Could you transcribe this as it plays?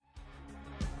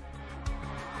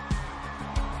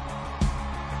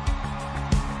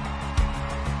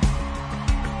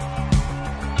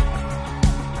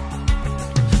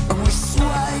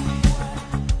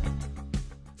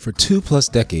For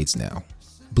 2+ decades now,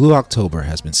 Blue October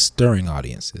has been stirring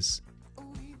audiences.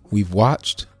 We've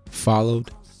watched,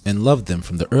 followed, and loved them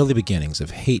from the early beginnings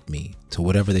of Hate Me to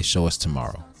whatever they show us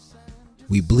tomorrow.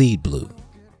 We bleed blue,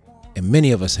 and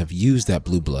many of us have used that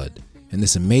blue blood and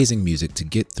this amazing music to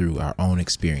get through our own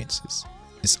experiences.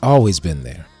 It's always been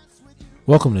there.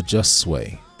 Welcome to Just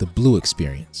Sway, the Blue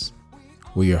Experience,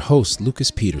 where your host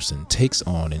Lucas Peterson takes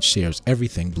on and shares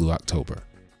everything Blue October.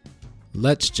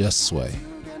 Let's just sway.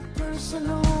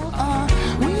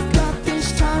 We've got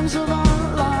these times of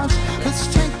our lives.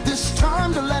 Let's take this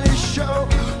time to let it show.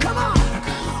 Come on,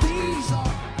 these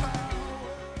are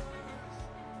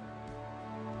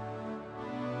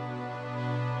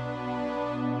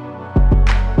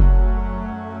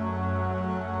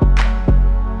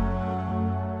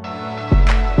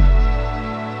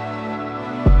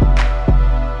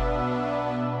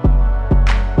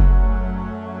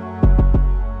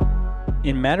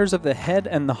In matters of the head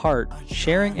and the heart,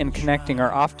 sharing and connecting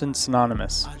are often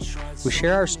synonymous. We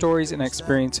share our stories and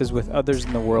experiences with others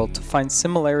in the world to find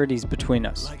similarities between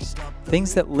us,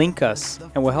 things that link us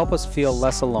and will help us feel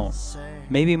less alone,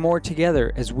 maybe more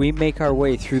together as we make our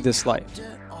way through this life.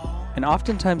 And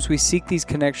oftentimes we seek these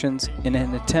connections in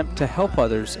an attempt to help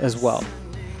others as well.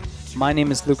 My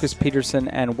name is Lucas Peterson,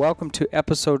 and welcome to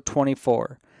episode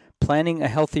 24, Planning a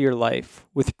Healthier Life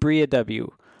with Bria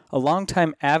W., a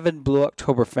longtime avid Blue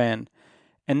October fan,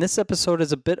 and this episode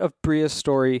is a bit of Bria's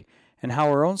story and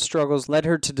how her own struggles led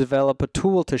her to develop a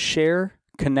tool to share,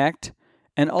 connect,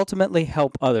 and ultimately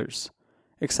help others.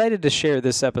 Excited to share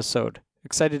this episode.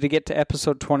 Excited to get to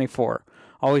episode 24.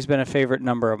 Always been a favorite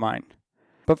number of mine.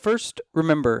 But first,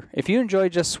 remember, if you enjoy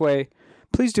Just Sway,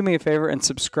 please do me a favor and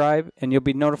subscribe, and you'll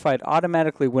be notified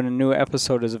automatically when a new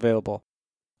episode is available.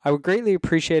 I would greatly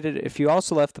appreciate it if you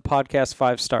also left the podcast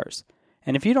 5 stars.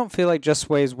 And if you don't feel like Just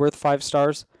Sway is worth 5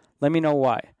 stars, let me know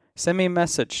why. Send me a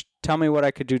message. Tell me what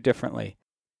I could do differently.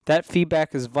 That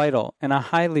feedback is vital, and I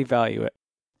highly value it.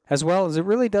 As well as it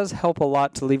really does help a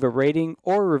lot to leave a rating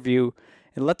or a review.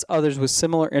 It lets others with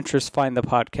similar interests find the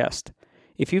podcast.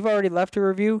 If you've already left a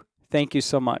review, thank you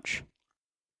so much.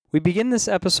 We begin this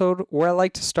episode where I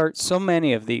like to start so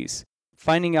many of these,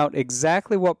 finding out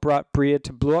exactly what brought Bria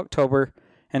to Blue October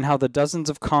and how the dozens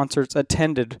of concerts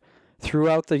attended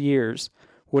throughout the years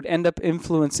would end up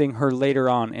influencing her later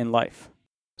on in life.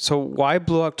 So why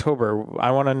Blue October?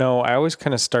 I want to know. I always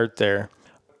kind of start there.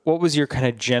 What was your kind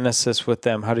of genesis with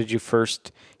them? How did you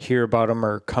first hear about them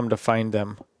or come to find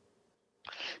them?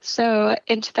 So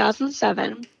in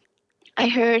 2007, I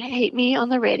heard Hate Me on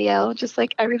the radio, just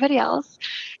like everybody else.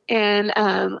 And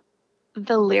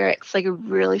the lyrics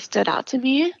really stood out to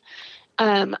me.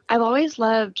 I've always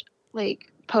loved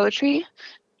poetry.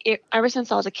 Ever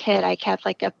since I was a kid, I kept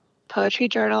a poetry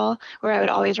journal where I would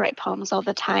always write poems all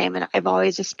the time. And I've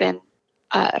always just been,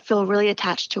 feel really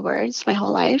attached to words my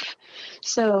whole life.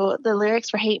 So the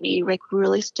lyrics for Hate Me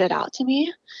really stood out to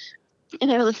me.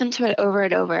 And I listened to it over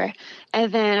and over.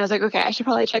 And then I was like, okay, I should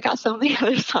probably check out some of the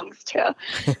other songs too.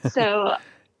 So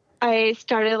I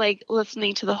started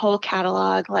listening to the whole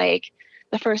catalog,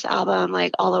 the first album,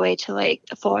 all the way to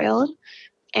Foiled.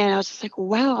 And I was just like,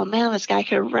 wow, man, this guy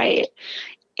could write.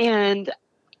 And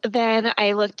then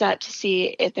I looked up to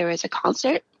see if there was a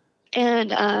concert,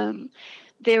 and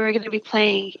they were going to be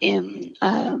playing in,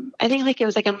 I think it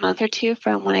was a month or two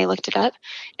from when I looked it up,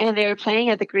 and they were playing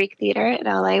at the Greek Theater in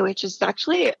LA, which is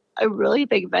actually a really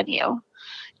big venue.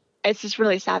 It's just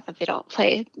really sad that they don't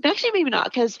play. Actually, maybe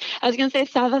not, because I was going to say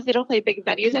it's sad that they don't play big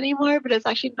venues anymore, but it's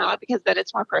actually not, because then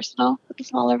it's more personal with the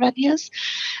smaller venues.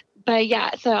 But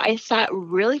yeah, so I sat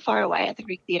really far away at the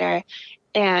Greek Theater,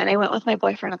 and I went with my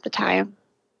boyfriend at the time.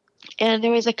 And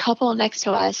there was a couple next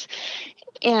to us,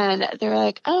 and they were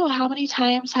like, oh, how many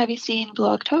times have you seen Blue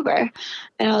October?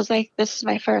 And I was like, this is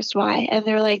my first. Why? And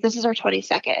they were like, this is our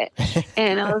 22nd.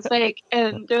 And I was like,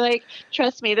 and they're like,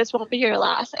 trust me, this won't be your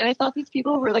last. And I thought these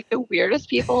people were the weirdest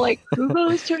people. Who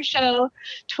goes to a show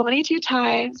 22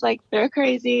 times? They're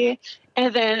crazy.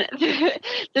 And then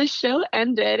the show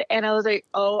ended, and I was like,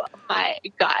 oh my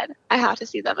God, I have to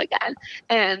see them again.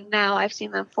 And now I've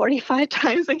seen them 45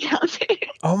 times and counting.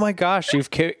 Oh my gosh,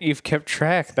 you've kept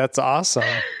track. That's awesome.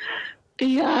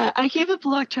 Yeah, I keep a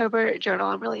Blue October journal.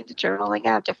 I'm really into journaling.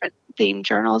 I have different themed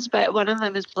journals, but one of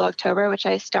them is Blue October, which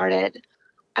I started,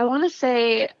 I want to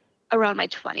say, around my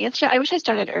 20th show. I wish I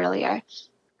started earlier.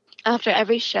 After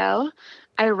every show,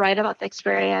 I write about the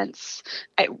experience.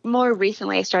 More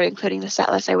recently, I started including the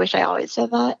set list. I wish I always did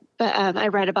that. But I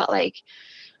write about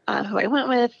who I went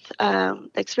with, the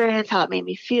experience, how it made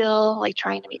me feel,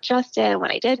 trying to meet Justin.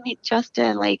 When I did meet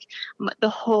Justin, the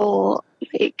whole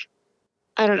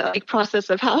I don't know, like process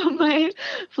of how my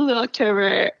Blue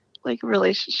October like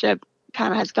relationship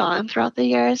kind of has gone throughout the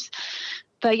years.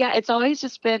 But yeah, it's always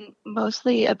just been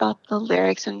mostly about the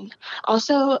lyrics and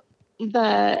also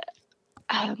the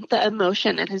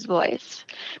emotion in his voice.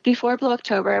 Before Blue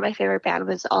October, my favorite band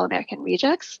was All American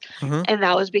Rejects, and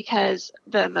that was because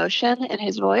the emotion in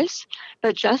his voice.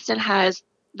 But Justin has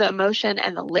the emotion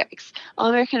and the lyrics. All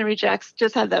American Rejects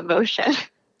just have the emotion.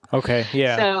 Okay,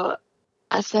 yeah.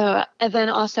 So and then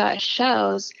also at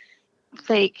shows,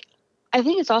 like I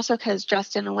think it's also because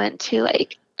Justin went to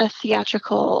like a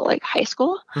theatrical like high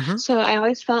school, so I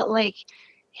always felt like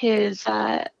his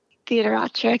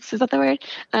theatrics, is that the word,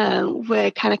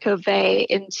 would kind of convey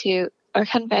into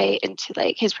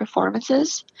like his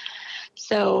performances.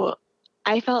 So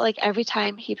I felt like every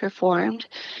time he performed,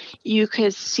 you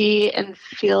could see and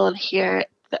feel and hear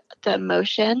the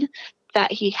emotion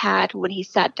that he had when he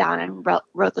sat down and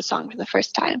wrote the song for the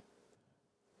first time.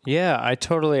 Yeah, I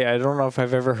don't know if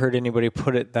I've ever heard anybody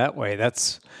put it that way.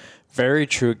 That's very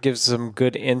true. It gives some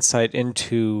good insight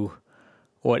into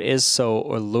what is so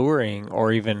alluring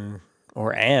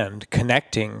and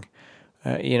connecting,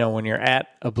 when you're at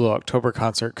a Blue October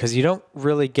concert, because you don't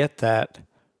really get that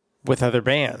with other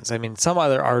bands. I mean, some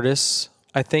other artists,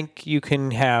 I think you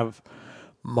can have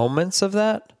moments of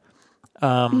that,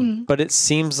 but it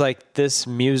seems like this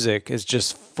music is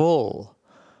just full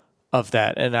of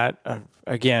that. And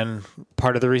again,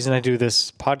 part of the reason I do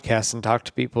this podcast and talk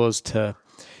to people is to,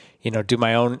 do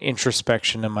my own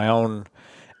introspection and my own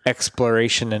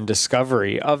exploration and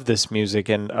discovery of this music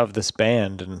and of this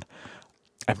band. And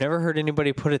I've never heard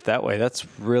anybody put it that way. That's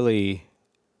really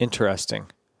interesting.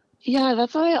 Yeah,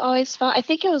 that's what I always felt. I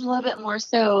think it was a little bit more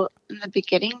so in the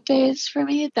beginning days for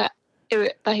me that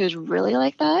he was really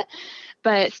like that.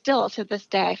 But still, to this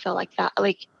day, I feel like that.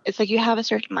 Like it's like you have a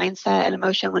certain mindset and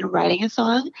emotion when writing a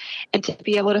song, and to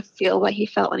be able to feel what he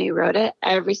felt when he wrote it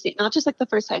not just like the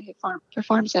first time he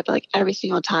performs it, but like every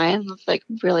single time, it's like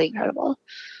really incredible.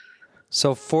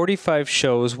 So 45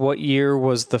 shows. What year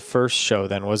was the first show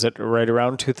then? Was it right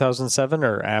around 2007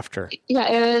 or after? Yeah,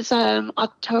 it was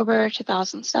October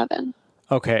 2007.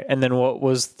 Okay, and then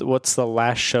what's the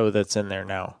last show that's in there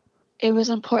now? It was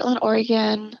in Portland,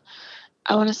 Oregon.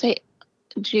 I want to say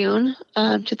June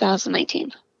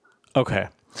 2019. Okay.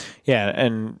 Yeah,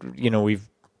 and we've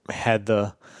had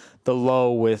the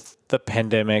low with the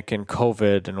pandemic and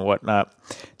COVID and whatnot.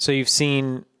 So you've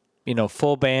seen,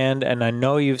 full band, and I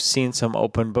know you've seen some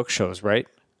open book shows, right?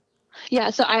 Yeah,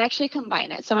 so I actually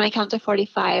combine it. So when I count to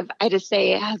 45, I just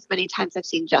say as many times I've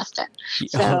seen Justin.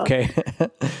 So, okay.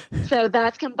 So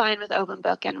that's combined with open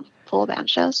book and full band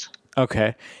shows.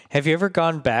 Okay. Have you ever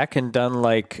gone back and done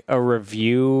like a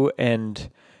review and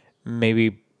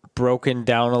maybe broken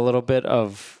down a little bit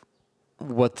of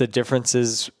what the difference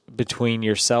is between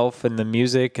yourself and the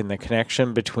music and the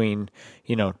connection between,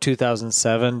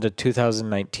 2007 to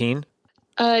 2019?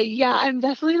 Yeah, I'm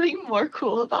definitely like more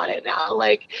cool about it now.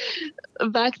 Like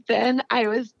back then, I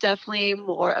was definitely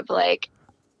more of like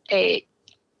a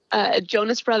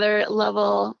Jonas Brothers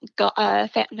level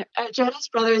Jonas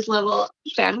Brothers level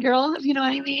fangirl, if you know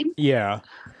what I mean. Yeah.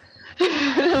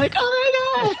 Like,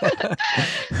 oh my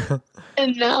god.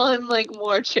 And now I'm like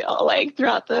more chill. Like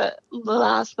throughout the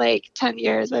last like 10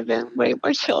 years, I've been way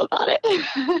more chill about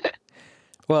it.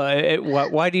 Well,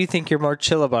 why do you think you're more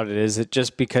chill about it? Is it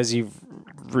just because you've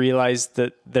realized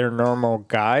that they're normal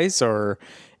guys, or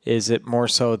is it more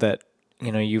so that,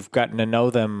 you've gotten to know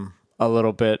them a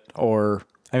little bit? Or,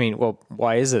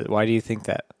 why is it? Why do you think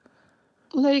that?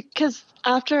 Like, because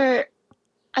I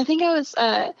think I was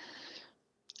a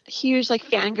huge like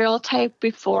fangirl type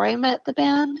before I met the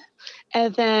band.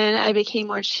 And then I became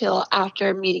more chill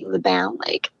after meeting the band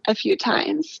like a few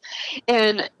times.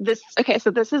 And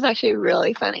so this is actually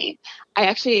really funny.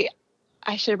 I should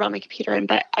have brought my computer in,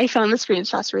 but I found the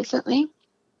screenshots recently.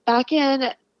 Back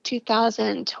in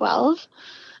 2012,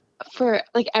 for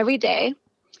like every day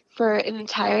for an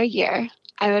entire year,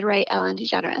 I would write Ellen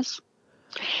DeGeneres.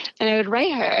 And I would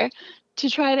write her to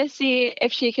try to see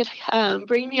if she could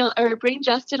bring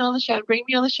Justin on the show, bring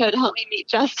me on the show to help me meet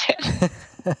Justin.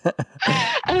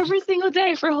 Every single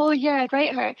day for a whole year, I'd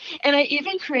write her. And I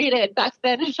even created back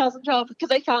then in 2012,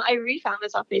 because I refound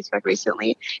this on Facebook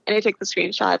recently, and I took the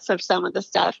screenshots of some of the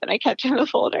stuff and I kept it in a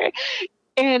folder.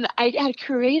 And I had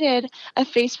created a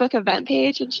Facebook event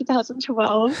page in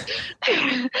 2012,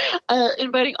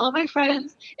 inviting all my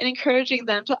friends and encouraging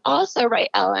them to also write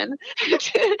Ellen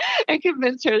and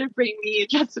convince her to bring me and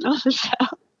Justin on the show.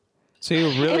 So you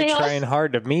were really trying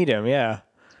hard to meet him, yeah.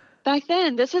 Back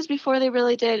then, this is before they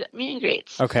really did meet and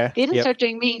greets. Okay. They didn't start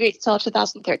doing meet and greets until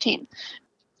 2013.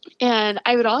 And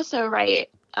I would also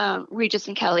write Regis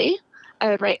and Kelly. I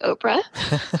would write Oprah.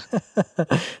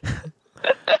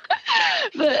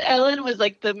 But Ellen was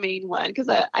like the main one because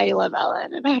I love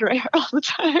Ellen and I'd write her all the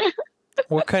time.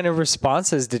 What kind of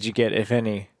responses did you get, if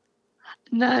any?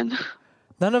 None.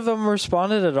 None of them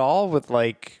responded at all with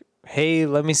like, hey,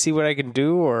 let me see what I can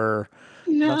do, or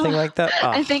nothing like that?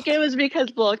 I think it was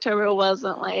because Blue October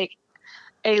wasn't like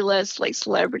A-list like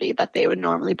celebrity that they would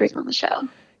normally bring on the show.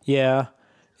 Yeah.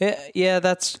 Yeah,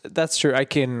 that's true. I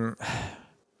can...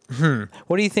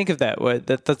 What do you think of that?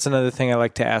 That's another thing I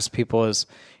like to ask people is,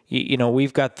 you know,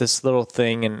 we've got this little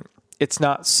thing, and it's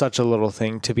not such a little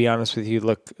thing, to be honest with you.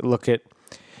 Look at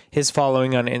his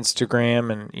following on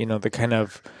Instagram and, you know, the kind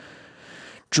of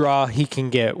draw he can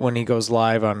get when he goes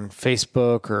live on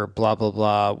Facebook or blah, blah,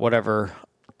 blah, whatever.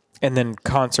 And then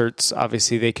concerts,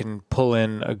 obviously, they can pull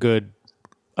in a good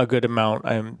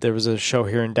amount. There was a show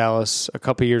here in Dallas a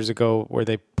couple years ago where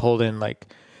they pulled in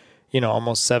like, you know,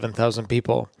 almost 7,000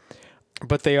 people.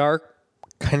 But they are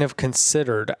kind of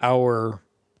considered our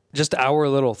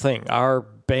little thing, our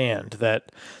band,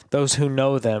 that those who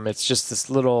know them, it's just this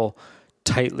little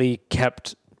tightly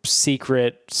kept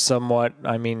secret somewhat.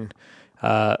 I mean,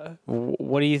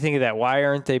 what do you think of that? Why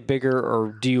aren't they bigger,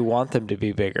 or do you want them to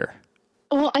be bigger?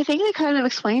 Well, I think they kind of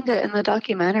explained it in the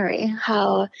documentary,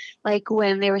 how like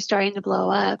when they were starting to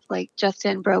blow up, like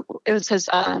Justin broke, it was his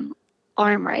arm,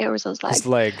 right? Or was his leg? His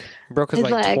leg. Broke his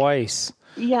leg twice.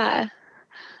 Yeah.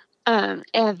 And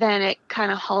then it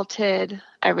kind of halted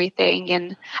everything.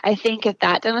 And I think if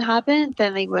that didn't happen,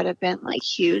 then they would have been like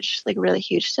huge, like really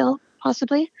huge still,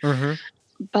 possibly. Mm-hmm.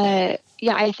 But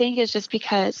yeah, I think it's just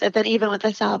because, and then even with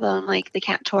this album, like they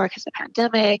can't tour because of the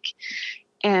pandemic.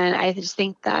 And I just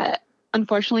think that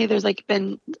unfortunately there's like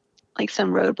been like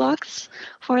some roadblocks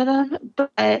for them.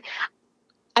 But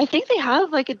I think they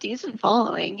have like a decent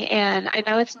following, and I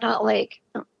know it's not like,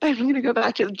 I'm going to go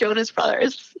back to the Jonas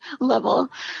Brothers level,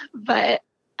 but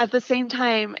at the same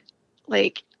time,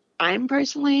 like I'm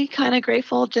personally kind of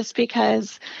grateful just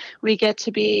because we get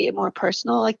to be more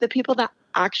personal. Like the people that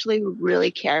actually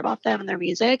really care about them and their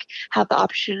music have the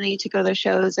opportunity to go to their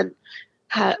shows and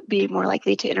be more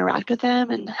likely to interact with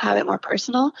them and have it more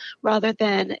personal, rather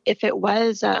than if it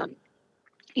was,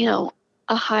 you know,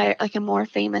 a more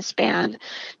famous band,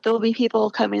 there will be people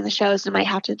coming to the shows and might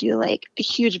have to do like a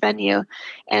huge venue,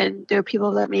 and there are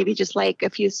people that maybe just like a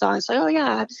few songs, like, oh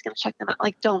yeah, I'm just gonna check them out,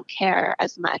 like don't care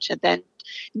as much. And then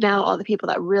now all the people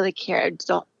that really cared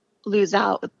don't lose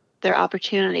out with their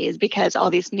opportunities because all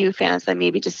these new fans that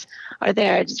maybe just are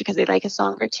there just because they like a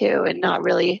song or two and not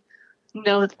really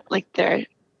know like their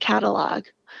catalog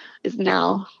is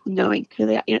now knowing who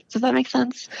they are. You know, does that make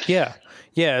sense? Yeah,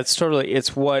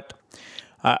 it's what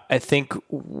I think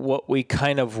what we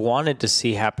kind of wanted to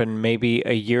see happen maybe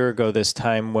a year ago this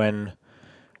time when,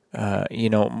 you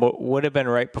know, would have been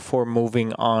right before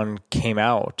Moving On came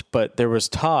out. But there was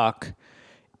talk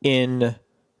in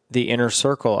the inner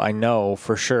circle, I know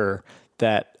for sure,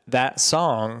 that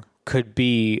song could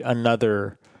be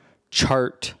another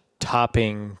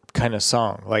chart-topping kind of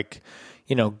song. Like,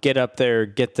 you know, get up there,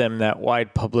 get them that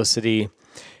wide publicity,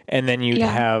 and then you'd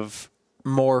have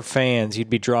more fans.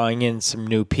 You'd be drawing in some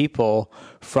new people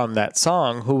from that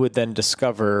song who would then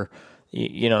discover,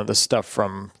 you know, the stuff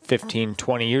from 15,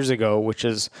 20 years ago, which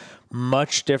is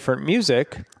much different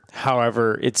music.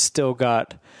 However, it's still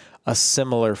got a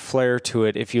similar flair to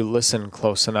it if you listen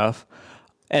close enough.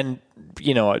 And,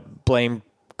 you know, blame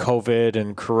COVID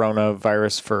and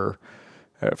coronavirus for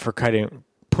kind of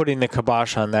putting the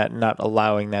kibosh on that and not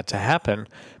allowing that to happen.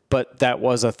 But that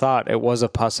was a thought. It was a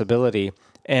possibility.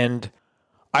 And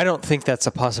I don't think that's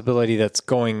a possibility that's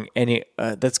going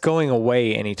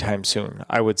away anytime soon,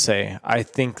 I would say. I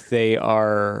think they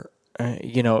are,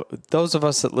 you know, those of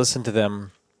us that listen to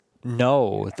them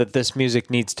know that this music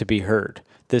needs to be heard.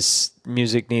 This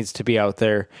music needs to be out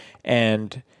there.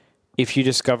 And if you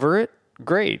discover it,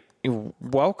 great.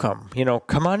 Welcome. You know,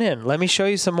 come on in. Let me show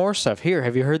you some more stuff. Here,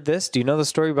 have you heard this? Do you know the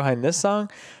story behind this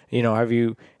song? You know,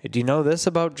 do you know this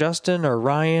about Justin or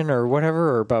Ryan or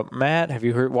whatever, or about Matt? Have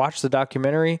you watched the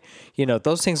documentary? You know,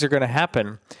 those things are going to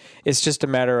happen. It's just a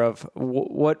matter of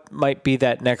what might be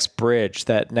that next bridge,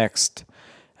 that next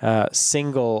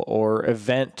single or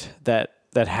event that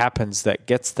happens that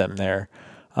gets them there.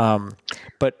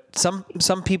 But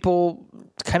some people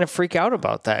kind of freak out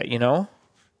about that, you know?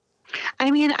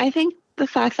 I mean, I think the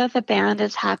fact that the band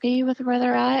is happy with where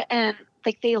they're at and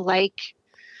like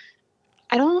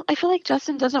I feel like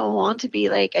Justin doesn't want to be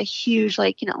like a huge,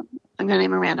 like, you know, I'm going to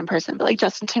name a random person, but like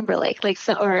Justin Timberlake, like,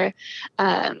 so, or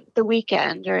The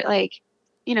Weeknd, or like,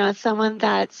 you know, someone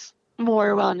that's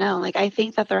more well known. Like, I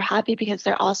think that they're happy because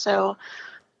they're also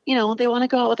they want to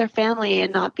go out with their family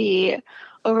and not be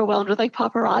overwhelmed with like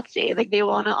paparazzi. Like they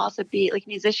want to also be like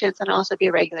musicians and also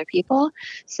be regular people.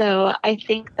 So I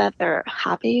think that they're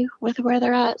happy with where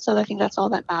they're at. So I think that's all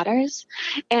that matters.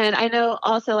 And I know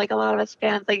also like a lot of us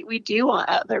fans, like we do want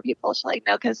other people to like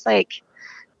know, because like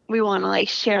we want to like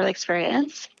share the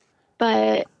experience.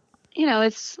 But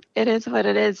it is what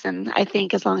it is. And I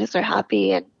think as long as they're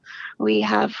happy and we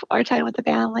have our time with the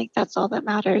band, like that's all that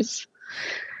matters.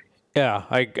 Yeah,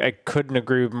 I couldn't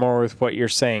agree more with what you're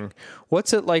saying.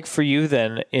 What's it like for you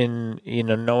then in,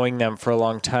 knowing them for a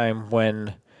long time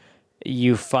when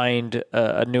you find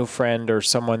a new friend or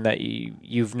someone that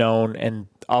you've known and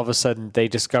all of a sudden they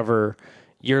discover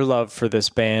your love for this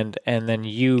band, and then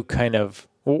you kind of,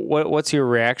 what's your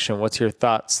reaction? What's your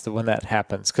thoughts when that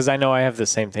happens? Because I know I have the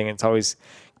same thing. It's always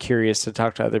curious to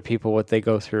talk to other people, what they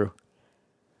go through.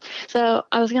 So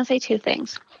I was going to say two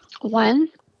things. One,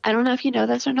 I don't know if you know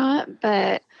this or not,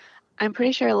 but I'm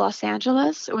pretty sure Los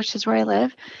Angeles, which is where I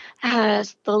live,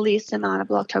 has the least amount of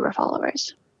Blue October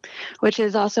followers, which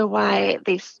is also why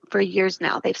for years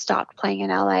now, they've stopped playing in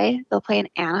LA. They'll play in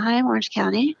Anaheim, Orange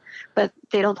County, but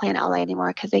they don't play in LA anymore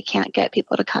because they can't get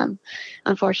people to come,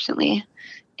 unfortunately.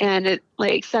 And it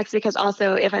like sucks because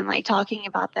also if I'm like talking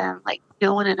about them, like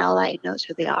no one in LA knows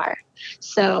who they are.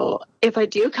 So if I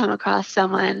do come across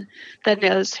someone that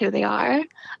knows who they are,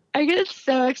 I get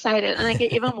so excited, and I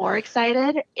get even more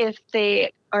excited if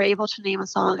they are able to name a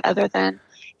song other than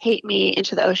Hate Me,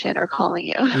 Into the Ocean, or Calling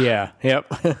You. Yeah.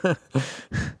 Yep.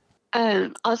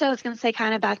 Also, I was going to say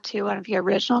kind of back to one of your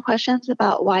original questions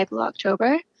about why Blue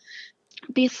October.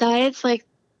 Besides like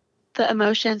the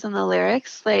emotions and the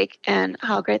lyrics, like, and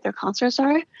how great their concerts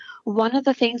are, one of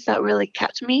the things that really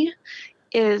kept me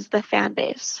is the fan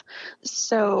base.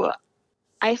 So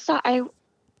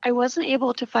I wasn't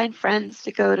able to find friends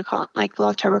to go to like Blue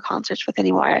October concerts with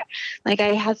anymore. Like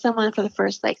I had someone for the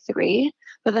first like 3,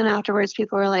 but then afterwards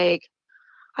people were like,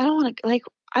 I don't want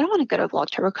to go to a Blue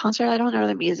October concert. I don't know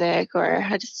the music, or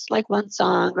I just like one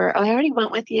song, or I already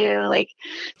went with you. Like,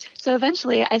 so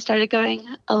eventually I started going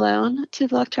alone to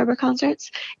Blue October concerts,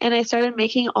 and I started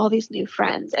making all these new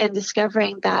friends and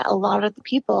discovering that a lot of the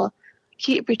people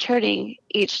keep returning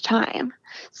each time.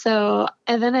 So,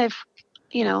 and then I've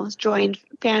joined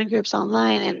fan groups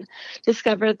online and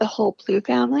discovered the whole Blue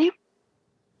family.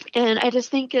 And I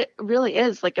just think it really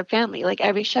is like a family. Like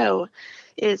every show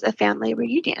is a family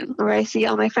reunion where I see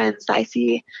all my friends I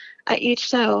see at each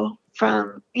show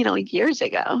from, years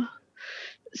ago.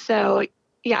 So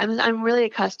yeah, I'm really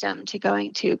accustomed to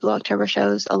going to Blue October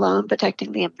shows alone, but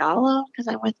technically I'm not alone because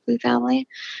I'm with Blue family.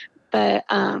 But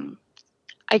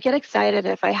I get excited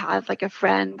if I have like a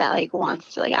friend that like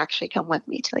wants to like actually come with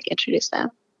me to like introduce them.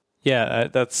 Yeah,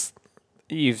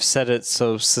 you've said it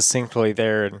so succinctly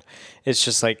there, and it's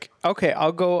just like, okay,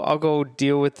 I'll go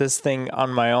deal with this thing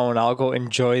on my own. I'll go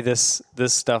enjoy this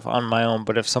stuff on my own.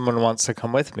 But if someone wants to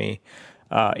come with me,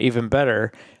 even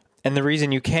better. And the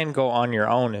reason you can go on your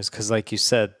own is because, like you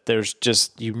said, there's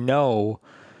just,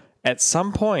 at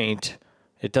some point,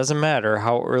 it doesn't matter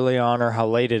how early on or how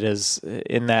late it is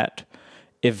in that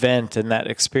event and that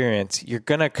experience, you're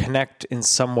going to connect in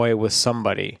some way with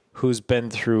somebody who's been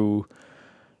through,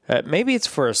 maybe it's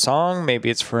for a song, maybe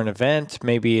it's for an event,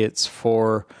 maybe it's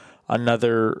for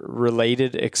another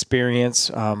related experience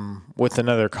with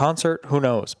another concert, who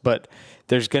knows, but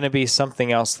there's going to be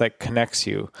something else that connects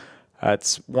you.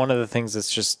 It's one of the things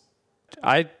that's just,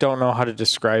 I don't know how to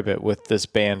describe it with this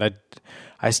band.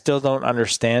 I still don't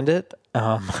understand it,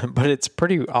 but it's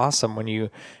pretty awesome when you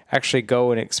actually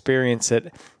go and experience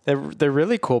it. The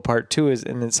really cool part too is,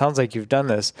 and it sounds like you've done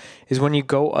this, is when you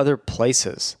go other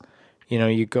places.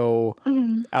 You go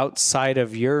outside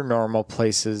of your normal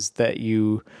places that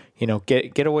you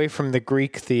get away from the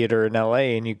Greek theater in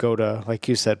LA, and you go to, like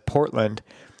you said, Portland.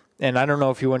 And I don't know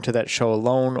if you went to that show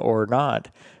alone or not,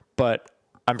 but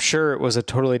I'm sure it was a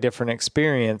totally different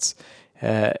experience,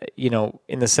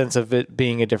 in the sense of it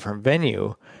being a different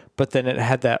venue, but then it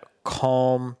had that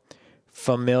calm,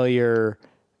 familiar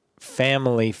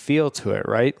family feel to it,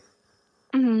 right?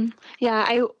 Mm-hmm. Yeah,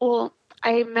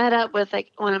 I met up with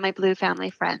like one of my Blue family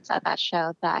friends at that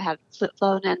show that had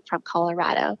flown in from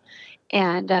Colorado,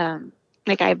 and I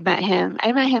met him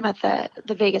at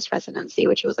the Vegas residency,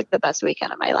 which was like the best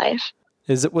weekend of my life.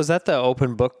 Was that the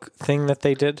open book thing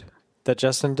that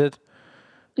Justin did?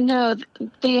 No,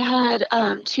 they had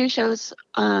 2 shows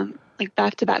like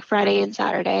back to back, Friday and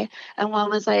Saturday, and one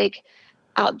was like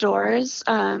outdoors,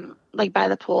 like by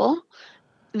the pool.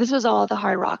 This was all at the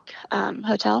Hard Rock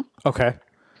Hotel. Okay.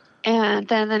 And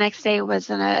then the next day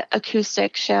was an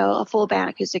acoustic show, a full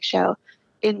band acoustic show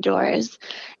indoors.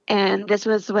 And this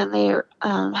was when they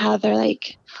had their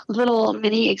like little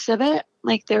mini exhibit,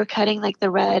 like they were cutting like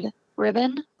the red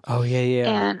ribbon. Oh yeah.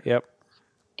 And Yep.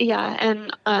 yeah,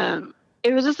 and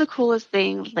it was just the coolest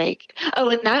thing. Like, oh,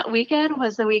 and that weekend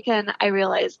was the weekend I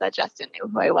realized that Justin knew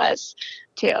who I was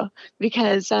too,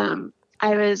 because I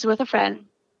was with a friend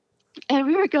and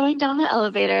we were going down the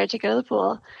elevator to go to the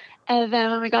pool. And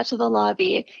then when we got to the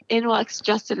lobby, in walks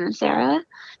Justin and Sarah.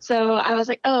 So I was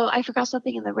like, oh, I forgot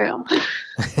something in the room.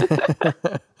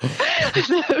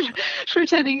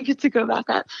 Pretending to go back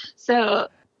up. So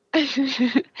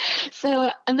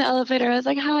so in the elevator, I was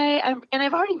like, hi. And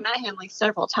I've already met him like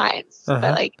several times, but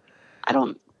like, I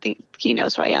don't think he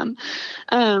knows who I am.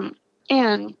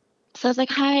 And so I was like,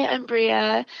 hi, I'm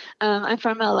Bria. I'm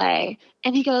from LA.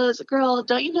 And he goes, girl,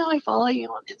 don't you know I follow you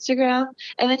on Instagram?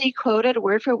 And then he quoted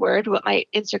word for word what my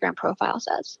Instagram profile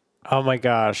says. Oh my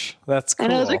gosh. That's cool.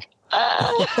 And I was like,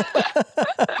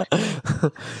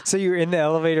 So you're in the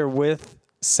elevator with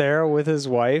Sarah, with his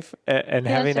wife, and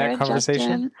having Sarah that and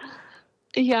conversation? Justin.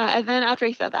 Yeah, and then after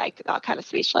he said that, I got kind of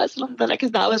speechless. Because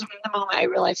that was the moment I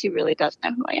realized he really does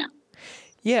know who I am.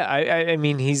 Yeah, I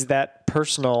mean, he's that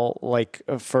personal, like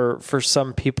for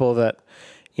some people that,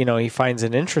 you know, he finds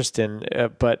an interest in,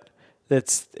 but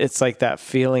it's like that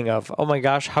feeling of, oh my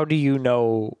gosh, how do you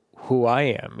know who I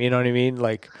am? You know what I mean?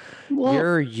 Like, Well,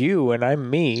 you're you and I'm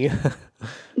me.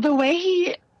 the way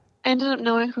he ended up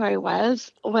knowing who I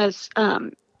was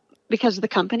because of the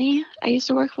company I used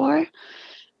to work for.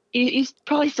 You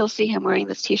probably still see him wearing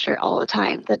this T-shirt all the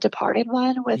time, the Departed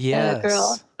one with the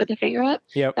girl with the finger up.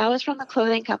 Yep. That was from the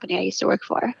clothing company I used to work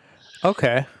for.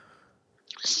 Okay.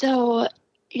 So,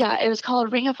 yeah, it was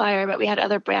called Ring of Fire, but we had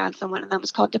other brands, and one of them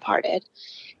was called Departed.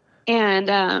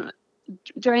 And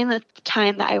during the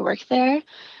time that I worked there,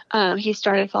 he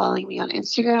started following me on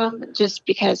Instagram just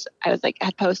because I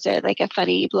had posted like a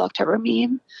funny Blue October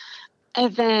meme.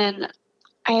 And then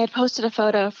I had posted a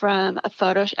photo from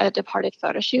a Departed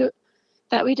photo shoot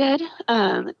that we did.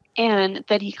 And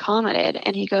then he commented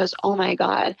and he goes, oh my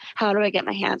God, how do I get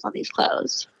my hands on these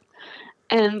clothes?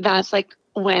 And that's like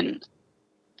when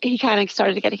he kind of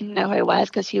started getting to know who I was,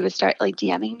 because he would start like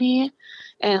DMing me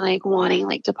and like wanting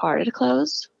like Departed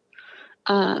clothes.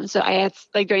 So I had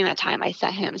like during that time I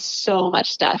sent him so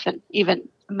much stuff, and even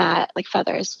Matt like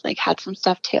Feathers like had some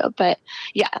stuff too. But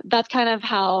yeah, that's kind of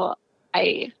how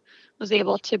I was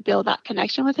able to build that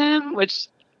connection with him, which,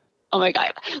 oh my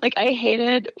God, like I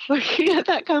hated working at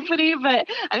that company, but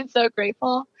I'm so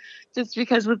grateful just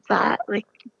because with that, like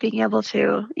being able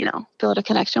to, you know, build a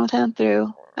connection with him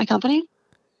through my company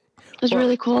was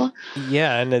really cool.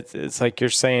 Yeah. And it's like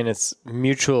you're saying, it's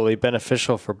mutually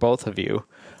beneficial for both of you.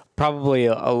 Probably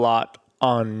a lot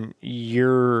on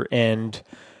your end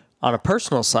on a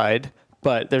personal side,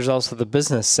 but there's also the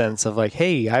business sense of like,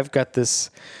 hey, I've got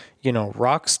this, you know,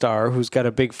 rock star who's got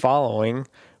a big following.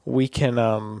 We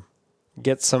can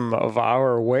get some of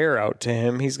our wear out to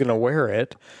him. He's going to wear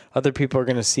it. Other people are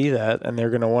going to see that, and they're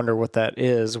going to wonder what that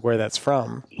is, where that's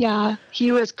from. Yeah,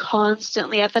 he was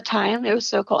constantly, at the time, it was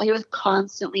so cool. He was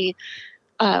constantly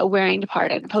wearing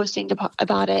Departed and posting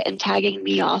about it and tagging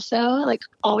me also, like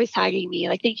always tagging me.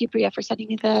 Like, thank you, Bria, for sending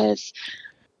me this.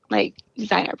 Like,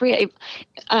 designer Bria.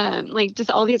 Like, just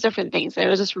all these different things. It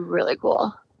was just really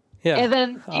cool. Yeah. And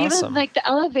then even like the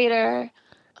elevator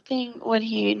thing, when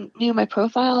he knew my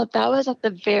profile, that was at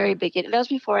the very beginning. That was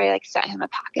before I like sent him a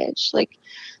package. Like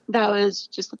that was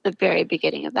just at the very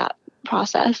beginning of that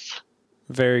process.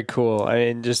 Very cool. I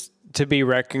mean, just to be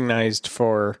recognized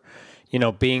for, you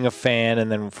know, being a fan,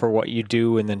 and then for what you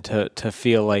do, and then to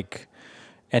feel like,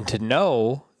 and to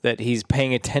know that he's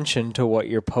paying attention to what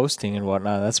you're posting and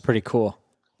whatnot. That's pretty cool.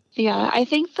 Yeah, I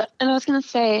think and I was going to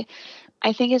say,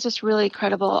 I think it's just really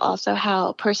incredible also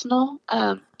how personal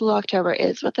Blue October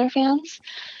is with their fans.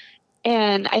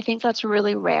 And I think that's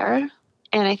really rare.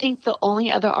 And I think the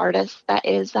only other artist that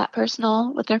is that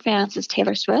personal with their fans is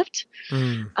Taylor Swift.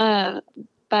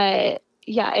 But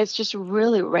yeah, it's just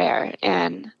really rare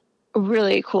and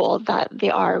really cool that they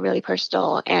are really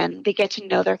personal, and they get to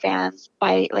know their fans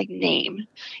by like name,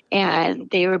 and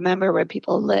they remember where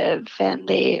people live, and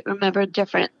they remember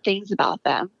different things about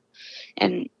them.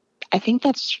 And I think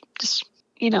that's just,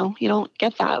 you know, you don't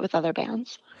get that with other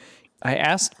bands. I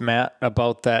asked Matt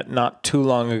about that not too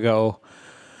long ago.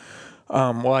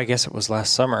 Well, I guess it was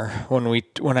last summer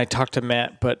when I talked to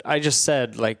Matt, but I just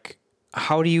said, like,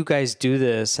 how do you guys do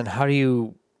this, and how do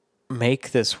you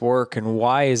make this work, and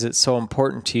why is it so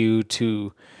important to you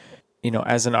to, you know,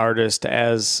 as an artist,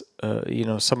 as you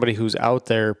know, somebody who's out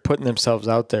there putting themselves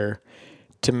out there,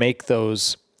 to make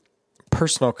those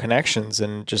personal connections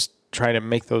and just try to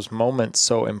make those moments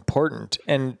so important.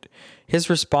 And his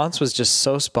response was just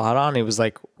so spot on. He was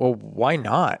like, well, why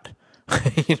not?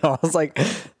 I was like,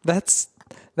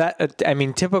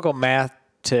 typical math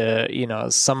to,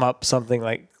 sum up something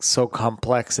like so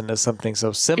complex into something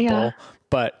so simple. Yeah.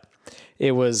 But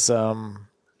it was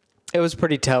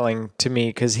pretty telling to me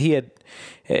because he had,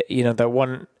 that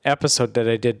one episode that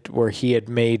I did where he had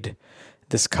made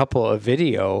this couple a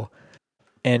video,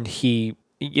 and he,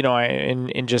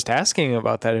 in just asking him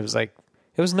about that, it was like,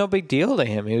 it was no big deal to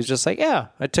him. He was just like, yeah,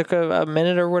 I took a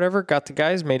minute or whatever, got the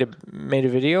guys, made a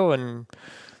video, and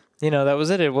that was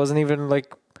it. It wasn't even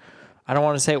like, I don't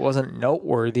want to say it wasn't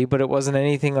noteworthy, but it wasn't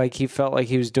anything like he felt like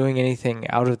he was doing anything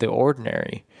out of the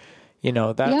ordinary.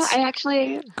 That's... I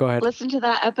actually Go ahead. listened to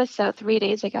that episode 3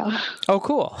 days ago. Oh,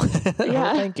 cool.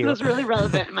 Yeah, thank you. It was really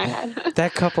relevant in my head.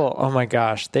 That couple, oh my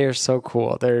gosh, they are so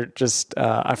cool. They're just,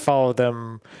 I follow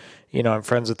them, I'm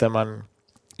friends with them on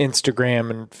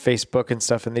Instagram and Facebook and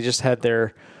stuff, and they just had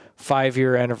their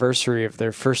 5-year anniversary of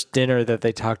their first dinner that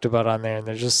they talked about on there, and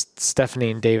they're just, Stephanie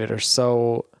and David are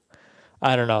so,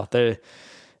 I don't know,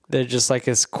 they're just like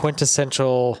this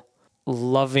quintessential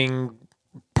loving,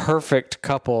 perfect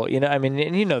couple, and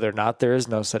they're not, there is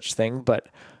no such thing, but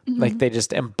like they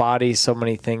just embody so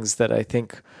many things that I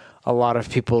think a lot of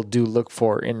people do look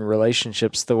for in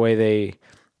relationships, the way they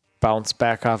bounce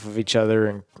back off of each other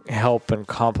and help and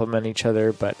complement each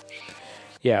other. But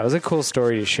yeah, it was a cool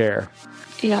story to share.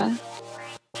 Yeah.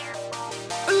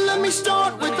 Let me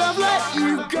start with I've let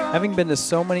you go. Having been to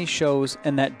so many shows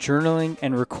and that journaling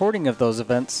and recording of those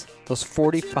events, those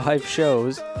 45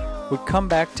 shows, would come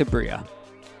back to Bria.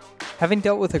 Having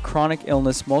dealt with a chronic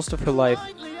illness most of her life,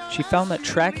 she found that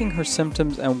tracking her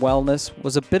symptoms and wellness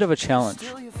was a bit of a challenge.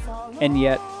 And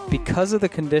yet, because of the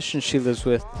condition she lives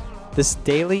with, this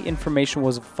daily information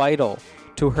was vital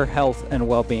to her health and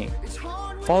well-being.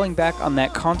 Falling back on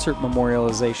that concert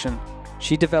memorialization,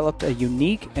 she developed a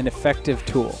unique and effective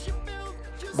tool.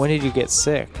 When did you get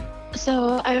sick?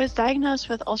 So I was diagnosed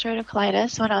with ulcerative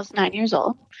colitis when I was 9 years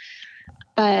old.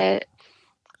 But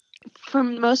for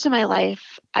most of my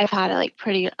life, I've had it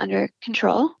pretty under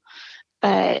control.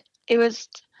 But it was,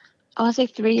 I want to say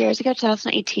 3 years ago,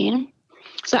 2018.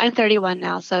 So I'm 31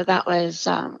 now. So that was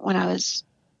when I was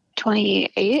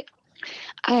 28.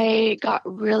 I got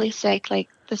really sick, like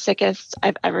the sickest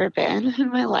I've ever been in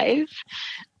my life.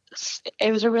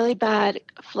 It was a really bad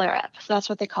flare-up. So that's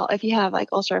what they call it. If you have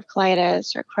ulcerative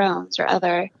colitis or Crohn's or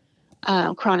other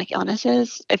chronic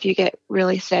illnesses, if you get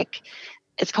really sick,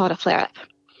 it's called a flare-up.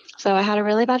 So I had a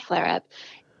really bad flare-up,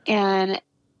 and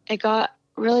it got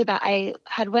really bad. I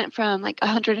had went from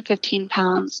 115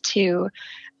 pounds to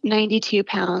 92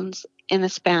 pounds in the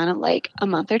span of a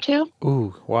month or two.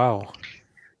 Ooh, wow.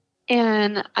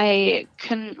 And I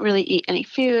couldn't really eat any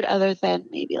food other than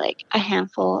maybe a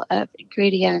handful of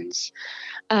ingredients.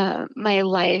 My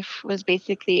life was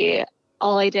basically,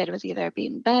 all I did was either be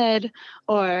in bed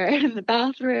or in the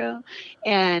bathroom.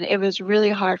 And it was really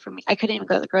hard for me. I couldn't even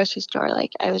go to the grocery store.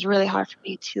 It was really hard for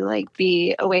me to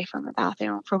be away from the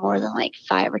bathroom for more than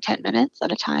 5 or 10 minutes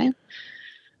at a time.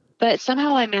 But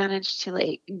somehow I managed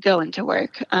to go into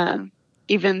work,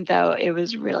 even though it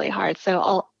was really hard.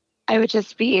 So I would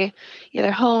just be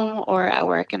either home or at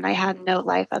work, and I had no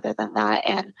life other than that.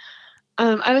 And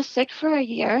I was sick for a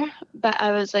year, but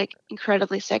I was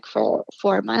incredibly sick for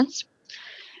 4 months.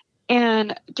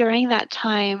 And during that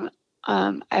time,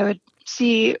 I would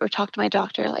see or talk to my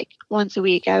doctor once a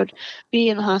week. I would be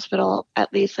in the hospital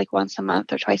at least once a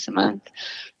month or twice a month.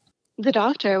 The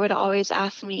doctor would always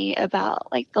ask me about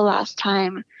the last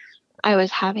time I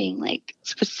was having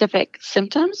specific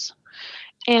symptoms.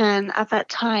 And at that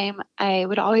time, I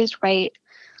would always write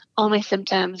all my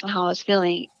symptoms and how I was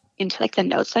feeling into the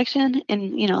notes section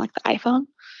in, the iPhone.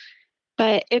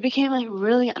 But it became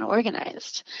really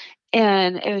unorganized,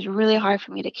 and it was really hard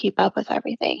for me to keep up with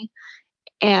everything.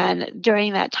 And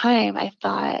during that time, I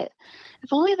thought,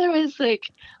 if only there was a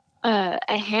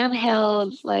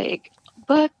handheld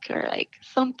book or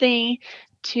something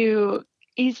to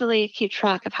easily keep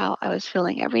track of how I was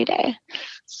feeling every day.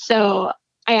 So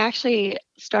I actually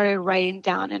started writing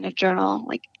down in a journal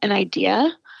an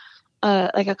idea,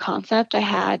 a concept I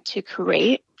had to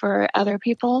create for other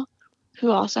people who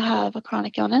also have a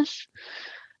chronic illness.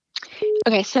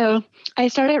 Okay, so I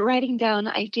started writing down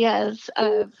ideas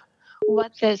of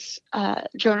what this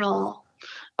journal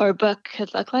or book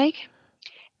could look like.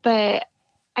 But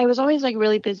I was always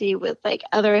really busy with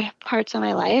other parts of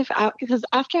my life because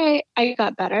after I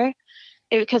got better,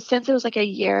 because since it was a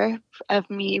year of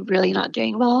me really not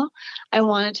doing well, I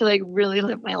wanted to really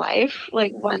live my life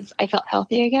once I felt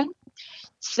healthy again.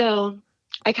 So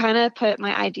I kind of put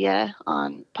my idea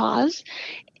on pause.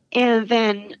 And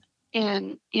then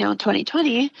in,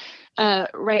 2020,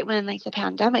 right when like the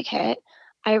pandemic hit,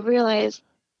 I realized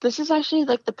this is actually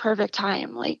like the perfect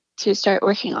time like to start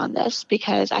working on this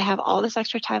because I have all this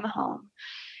extra time at home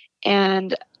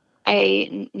and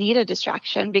I need a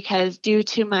distraction because due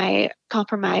to my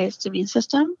compromised immune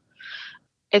system,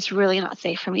 it's really not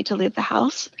safe for me to leave the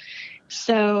house.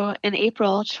 So in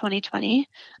April 2020,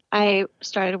 I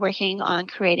started working on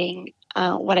creating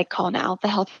what I call now the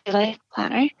Healthy Life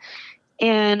Planner.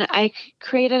 And I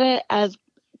created it as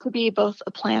to be both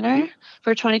a planner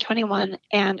for 2021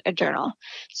 and a journal.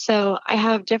 So I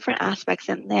have different aspects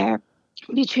in there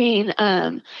between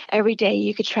every day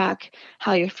you could track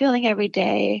how you're feeling every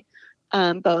day,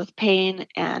 both pain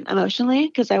and emotionally,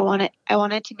 because I wanted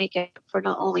to make it for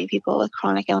not only people with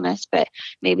chronic illness, but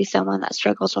maybe someone that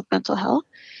struggles with mental health.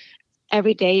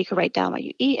 Every day you could write down what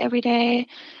you eat every day,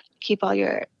 keep all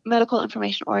your medical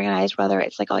information organized, whether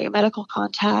it's like all your medical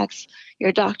contacts,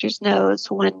 your doctor's notes,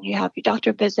 when you have your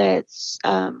doctor visits,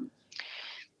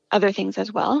 other things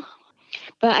as well.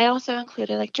 But I also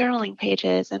included like journaling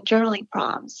pages and journaling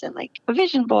prompts and like a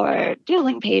vision board,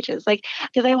 doodling pages, like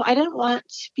because I didn't want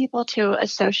people to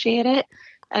associate it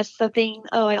as something.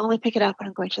 Oh, I only pick it up when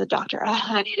I'm going to the doctor.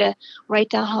 I need to write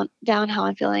down how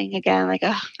I'm feeling again.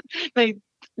 Like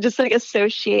just like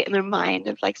associate in their mind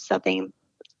of like something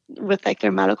with like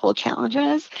their medical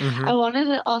challenges. Mm-hmm. I wanted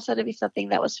it also to be something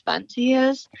that was fun to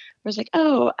use. Where it's like,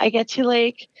 oh, I get to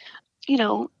like,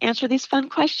 answer these fun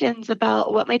questions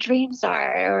about what my dreams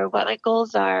are or what my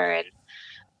goals are.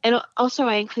 And also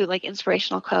I include like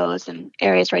inspirational quotes and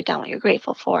areas to write down what you're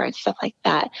grateful for and stuff like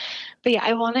that. But yeah,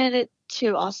 I wanted it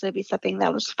to also be something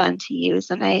that was fun to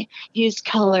use. And I used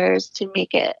colors to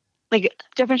make it like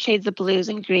different shades of blues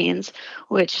and greens,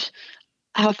 which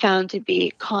I have found to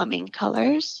be calming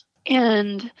colors.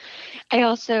 And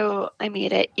I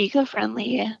made it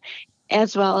eco-friendly,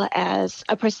 as well as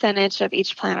a percentage of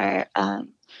each planner,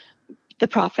 the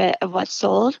profit of what's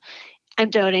sold, I'm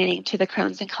donating to the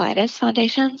Crohn's and Colitis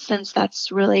Foundation, since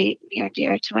that's really near and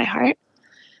dear to my heart.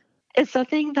 It's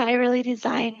something that I really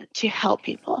designed to help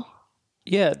people.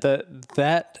 Yeah,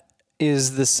 that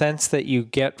is the sense that you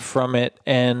get from it.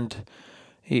 And,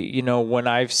 when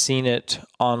I've seen it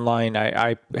online,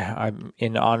 I'm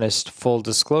in honest, full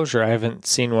disclosure, I haven't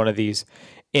seen one of these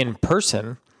in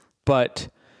person, but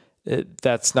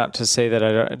that's not to say that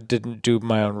I didn't do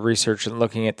my own research and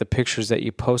looking at the pictures that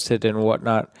you posted and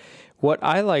whatnot. What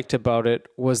I liked about it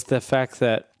was the fact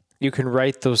that you can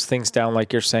write those things down,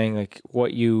 like you're saying, like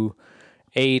what you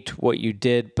ate, what you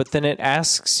did, but then it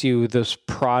asks you those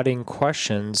prodding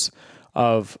questions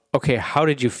of, okay, how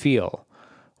did you feel?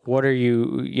 What are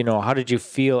you, how did you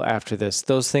feel after this?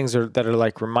 Those things that are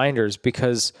like reminders,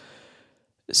 because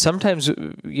sometimes,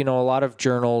 a lot of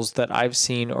journals that I've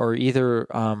seen are either,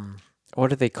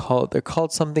 what are they called? They're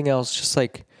called something else, just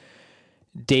like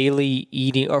daily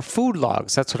eating or food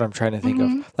logs. That's what I'm trying to think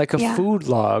of. Like a food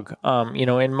log,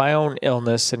 in my own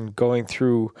illness and going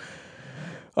through,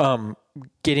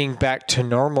 getting back to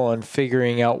normal and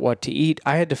figuring out what to eat,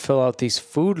 I had to fill out these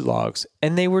food logs,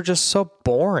 and they were just so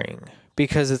boring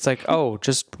because it's like, oh,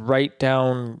 just write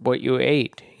down what you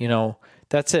ate.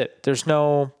 That's it. There's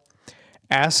no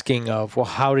asking of, well,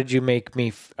 how did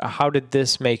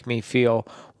this make me feel?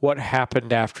 What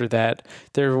happened after that?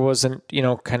 There wasn't,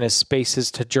 kind of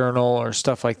spaces to journal or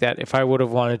stuff like that. If I would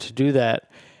have wanted to do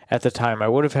that at the time, I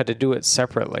would have had to do it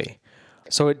separately.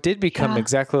 So it did become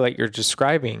exactly like you're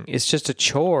describing. It's just a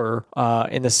chore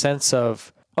in the sense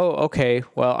of, oh, okay,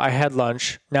 well, I had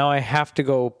lunch. Now I have to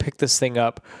go pick this thing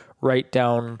up, write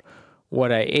down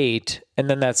what I ate, and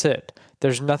then that's it.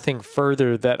 There's nothing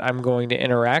further that I'm going to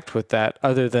interact with that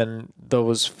other than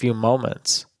those few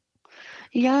moments.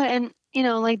 Yeah, and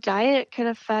like diet could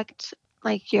affect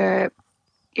like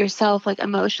yourself like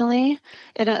emotionally.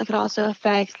 It could also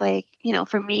affect like,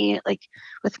 for me, like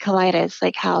with colitis,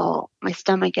 like how my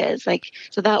stomach is, like,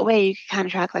 so that way you can kind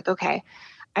of track like, okay,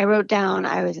 I wrote down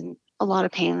I was in a lot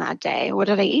of pain that day. What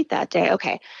did I eat that day?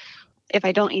 Okay, if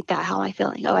I don't eat that, how am I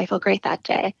feeling? Oh, I feel great that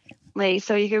day. Like,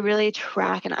 so you can really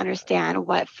track and understand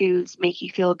what foods make you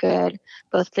feel good,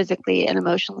 both physically and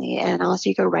emotionally. And also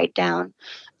you can write down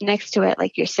next to it,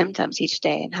 like your symptoms each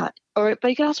day but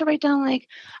you can also write down like,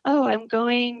 oh, I'm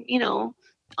going,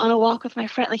 on a walk with my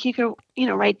friend. Like you could,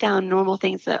 write down normal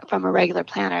things that from a regular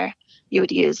planner you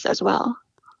would use as well.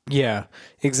 Yeah,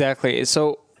 exactly.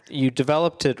 So you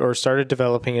developed it or started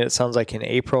developing it, it sounds like in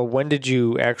April. When did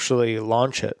you actually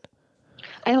launch it?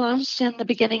 I launched in the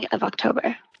beginning of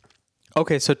October.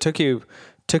 Okay, so it took you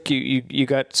took you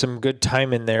got some good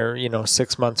time in there,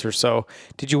 6 months or so.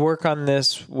 Did you work on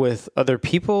this with other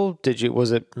people?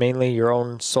 Was it mainly your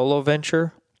own solo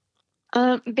venture?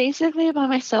 Basically by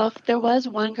myself. There was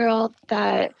one girl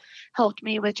that helped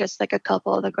me with just like a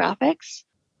couple of the graphics.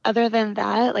 Other than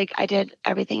that, like I did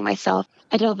everything myself.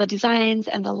 I did all the designs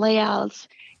and the layouts,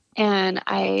 and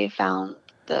I found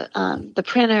the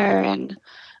printer, and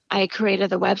I created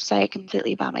the website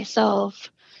completely by myself.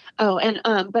 Oh, and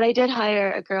but I did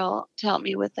hire a girl to help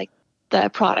me with like the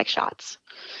product shots.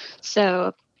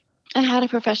 So I had a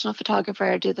professional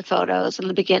photographer do the photos in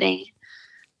the beginning,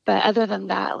 but other than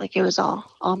that, like it was all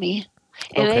me.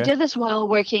 And I Okay. did this while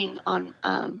working on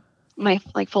my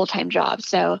like full-time job.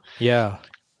 So Yeah.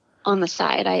 on the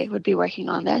side, I would be working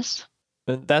on this.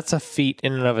 That's a feat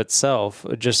in and of itself,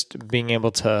 just being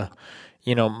able to,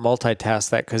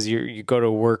 multitask that, because you go to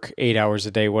work 8 hours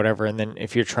a day, whatever, and then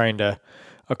if you're trying to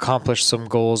accomplish some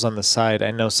goals on the side,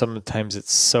 I know sometimes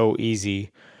it's so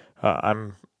easy.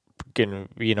 I'm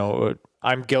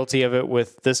guilty of it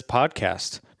with this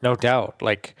podcast, no doubt.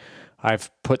 Like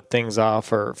I've put things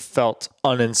off or felt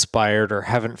uninspired or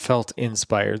haven't felt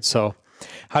inspired. So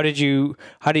how do you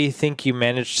think you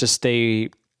managed to stay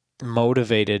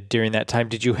motivated during that time?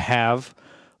 Did you have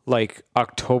like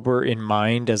October in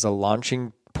mind as a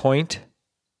launching point?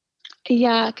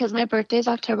 Yeah, because my birthday is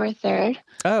October 3rd.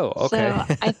 Oh, okay. So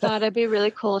I thought it'd be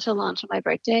really cool to launch on my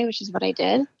birthday, which is what I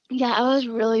did. Yeah, I was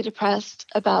really depressed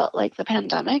about like the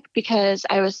pandemic because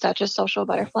I was such a social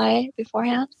butterfly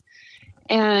beforehand.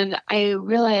 And I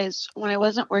realized when I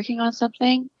wasn't working on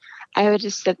something, I would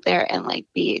just sit there and like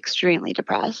be extremely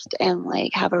depressed and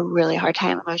like have a really hard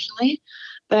time emotionally.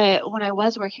 But when I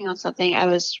was working on something, I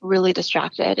was really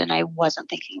distracted and I wasn't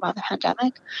thinking about the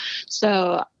pandemic.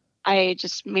 So I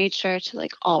just made sure to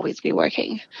like always be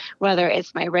working, whether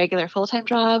it's my regular full-time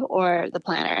job or the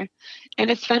planner. And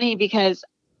it's funny because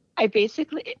I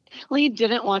basically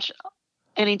didn't watch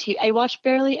any TV. I watched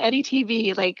barely any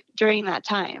TV like during that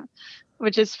time,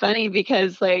 which is funny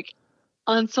because like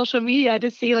on social media, I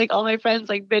just see like all my friends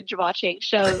like binge watching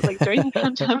shows like during the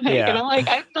pandemic, Yeah. and I'm like,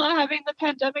 I'm not having the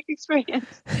pandemic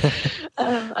experience.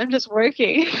 I'm just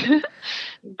working.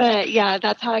 But yeah,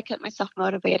 that's how I kept myself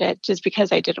motivated, just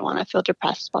because I didn't want to feel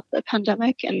depressed about the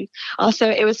pandemic. And also,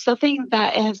 it was something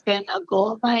that has been a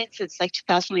goal of mine since like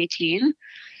 2018.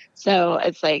 So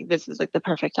it's like this is like the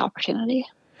perfect opportunity.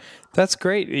 That's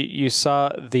great. You saw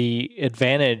the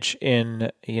advantage in,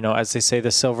 as they say,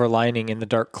 the silver lining in the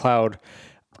dark cloud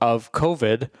of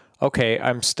COVID. Okay,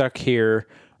 I'm stuck here.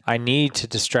 I need to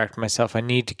distract myself. I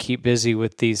need to keep busy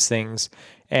with these things.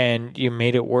 And you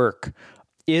made it work.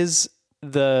 Is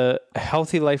the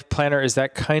Healthy Life Planner, is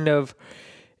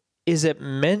it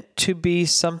meant to be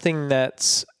something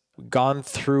that's gone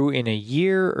through in a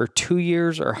year or 2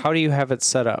 years, or how do you have it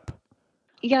set up?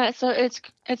 Yeah, so it's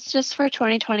just for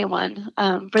 2021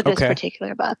 for this Okay.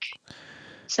 particular book.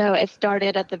 So it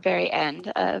started at the very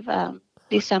end of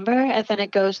December, and then it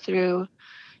goes through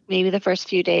maybe the first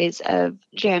few days of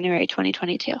January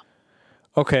 2022.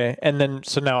 Okay. And then,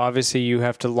 so now obviously you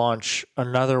have to launch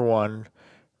another one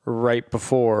right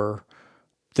before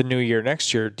the new year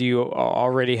next year. Do you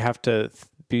already have to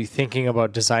be thinking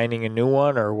about designing a new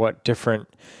one, or what different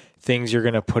things you're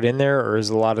going to put in there? Or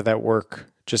is a lot of that work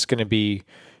just going to be,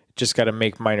 just got to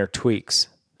make minor tweaks?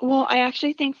 Well, I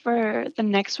actually think for the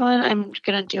next one, I'm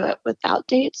going to do it without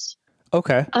dates.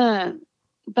 Okay.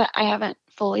 But I haven't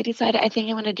fully decided. I think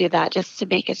I'm going to do that just to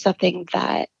make it something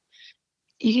that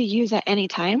you can use at any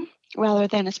time rather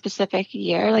than a specific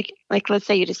year. Like let's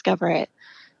say you discover it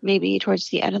maybe towards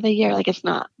the end of the year, like it's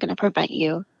not going to prevent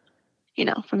you,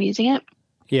 from using it.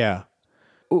 Yeah.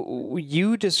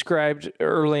 You described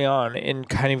early on in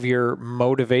kind of your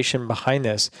motivation behind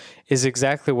this is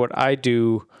exactly what I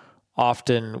do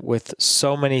often with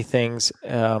so many things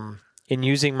in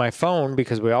using my phone,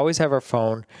 because we always have our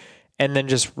phone, and then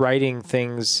just writing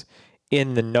things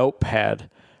in the notepad.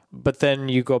 But then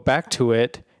you go back to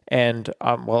it and,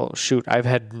 I've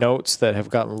had notes that have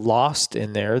gotten lost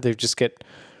in there. They just get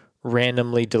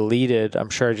randomly deleted. I'm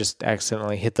sure I just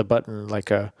accidentally hit the button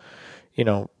like a,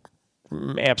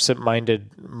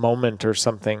 absent-minded moment or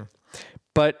something.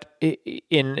 But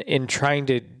in trying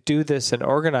to do this and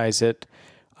organize it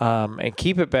and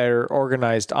keep it better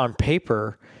organized on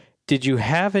paper, did you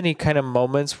have any kind of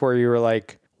moments where you were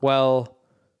like, well,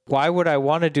 why would I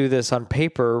want to do this on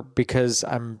paper because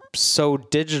I'm so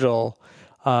digital?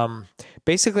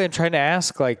 Basically, I'm trying to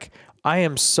ask, like, I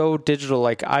am so digital.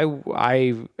 Like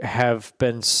I have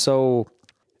been so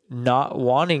not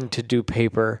wanting to do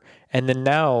paper. And then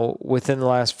now within the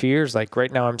last few years, like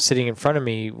right now I'm sitting in front of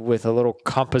me with a little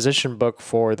composition book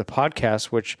for the podcast,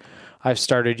 which I've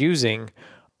started using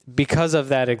because of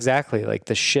that. Exactly. Like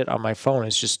the shit on my phone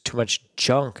is just too much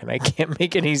junk and I can't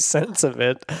make any sense of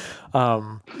it.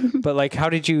 But like, how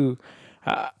did you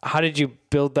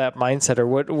build that mindset, or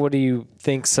what do you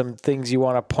think some things you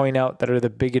want to point out that are the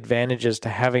big advantages to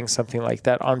having something like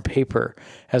that on paper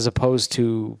as opposed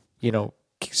to,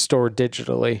 stored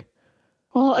digitally?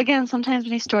 Well, again, sometimes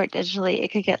when you store it digitally, it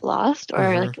could get lost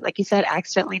or like you said,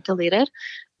 accidentally deleted.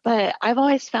 But I've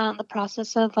always found the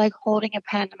process of like holding a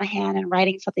pen in my hand and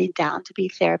writing something down to be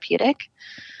therapeutic.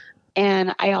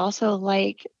 And I also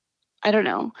like, I don't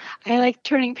know, I like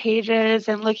turning pages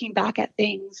and looking back at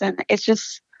things. And it's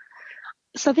just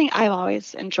something I've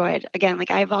always enjoyed. Again, like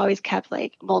I've always kept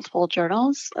like multiple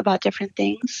journals about different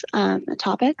things and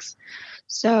topics.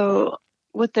 So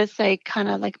with this like kind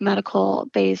of like medical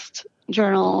based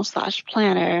journal /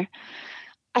 planner,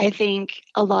 I think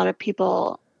a lot of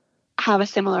people have a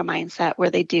similar mindset where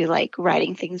they do like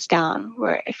writing things down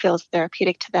where it feels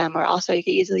therapeutic to them. Or also you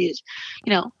could easily use,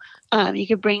 you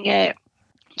could bring it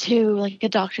to like a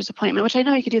doctor's appointment, which I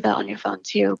know you could do that on your phone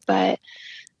too, but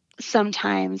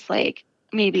sometimes like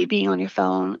maybe being on your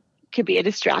phone could be a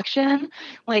distraction,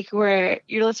 like where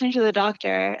you're listening to the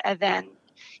doctor and then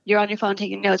you're on your phone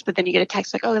taking notes, but then you get a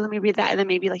text like, oh, let me read that. And then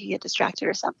maybe like you get distracted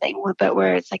or something. But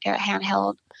where it's like a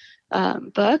handheld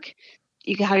book,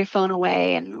 you can have your phone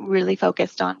away and really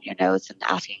focused on your notes and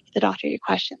asking the doctor your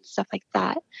questions, stuff like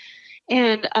that.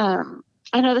 And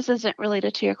I know this isn't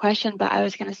related to your question, but I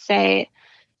was going to say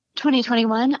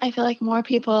 2021, I feel like more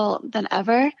people than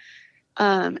ever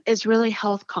is really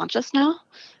health conscious now.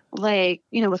 Like,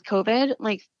 with COVID,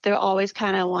 like they're always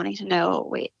kind of wanting to know,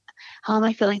 wait, how am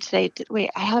I feeling today? Wait,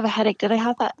 I have a headache. Did I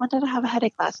have that? When did I have a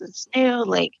headache last? It's new.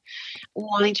 Like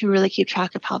wanting to really keep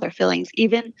track of how they're feeling,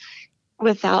 even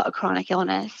without a chronic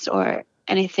illness or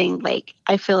anything. Like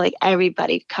I feel like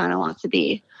everybody kind of wants to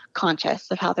be conscious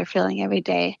of how they're feeling every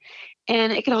day.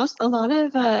 And it can also, a lot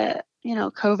of,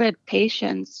 COVID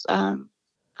patients,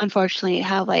 unfortunately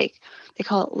have like, they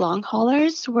call it long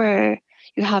haulers where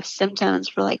you have symptoms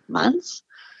for like months.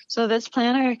 So this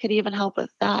planner could even help with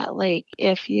that. Like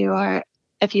if you have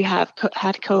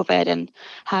had COVID and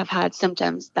have had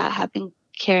symptoms that have been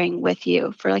carrying with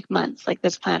you for like months, like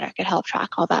this planner could help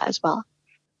track all that as well.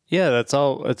 Yeah, it's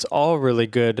all really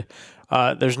good.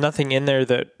 There's nothing in there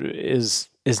that is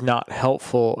not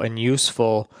helpful and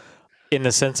useful in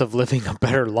the sense of living a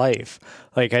better life.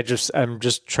 Like I'm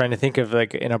just trying to think of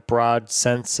like in a broad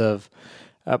sense of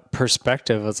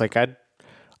perspective. It's like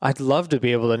I'd love to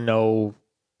be able to know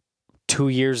 2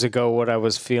 years ago what I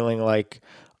was feeling like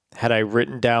had I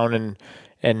written down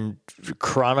and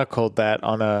chronicled that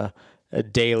on a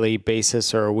daily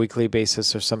basis or a weekly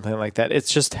basis or something like that.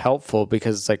 It's just helpful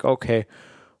because it's like, okay,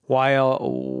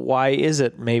 why is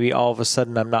it maybe all of a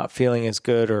sudden I'm not feeling as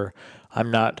good or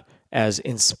I'm not as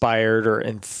inspired or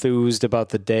enthused about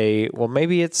the day? Well,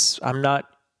 maybe I'm not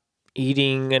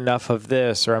eating enough of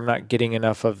this or I'm not getting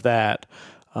enough of that.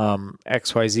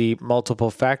 XYZ, multiple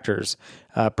factors.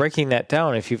 Breaking that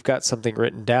down, if you've got something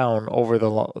written down over the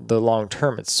long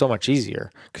term, it's so much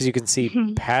easier because you can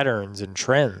see patterns and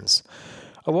trends.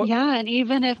 Yeah, and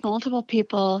even if multiple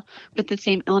people with the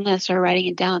same illness are writing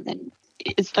it down, then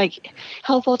it's like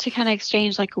helpful to kind of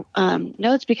exchange like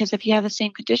notes, because if you have the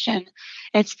same condition,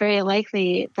 it's very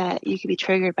likely that you could be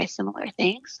triggered by similar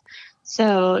things.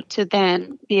 So to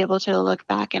then be able to look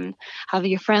back and have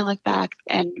your friend look back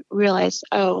and realize,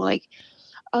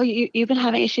 you've been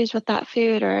having issues with that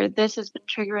food, or this has been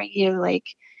triggering you. Like,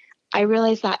 I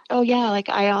realized that, oh yeah, like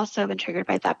I also have been triggered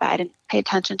by that, but I didn't pay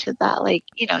attention to that. Like,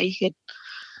 you could,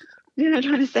 what I'm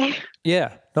trying to say.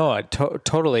 Yeah, no,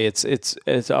 totally. It's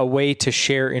a way to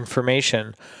share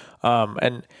information,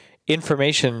 and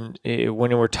information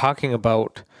when we're talking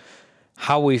about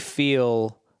how we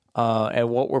feel and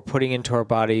what we're putting into our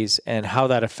bodies and how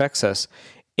that affects us.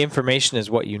 Information is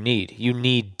what you need. You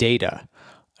need data,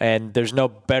 and there's no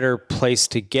better place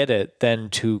to get it than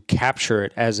to capture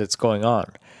it as it's going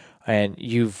on. And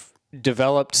you've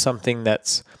developed something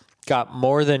that's got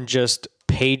more than just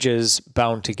pages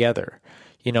bound together.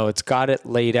 It's got it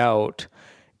laid out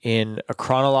in a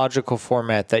chronological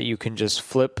format that you can just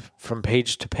flip from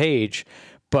page to page,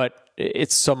 but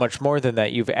it's so much more than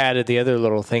that. You've added the other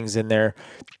little things in there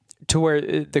to where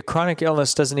the chronic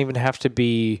illness doesn't even have to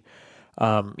be,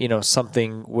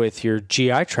 something with your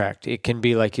GI tract. It can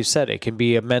be, like you said, it can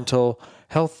be a mental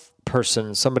health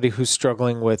person, somebody who's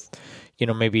struggling with,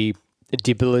 maybe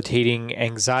debilitating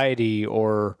anxiety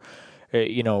or,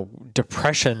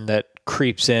 depression that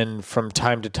creeps in from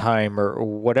time to time or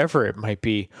whatever it might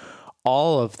be,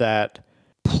 all of that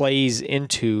plays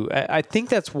into, I think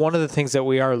that's one of the things that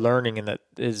we are learning, and that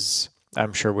is,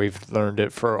 I'm sure we've learned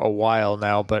it for a while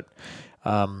now, but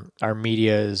our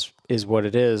media is what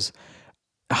it is.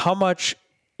 How much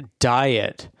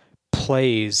diet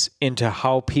plays into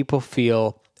how people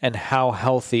feel and how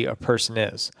healthy a person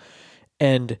is.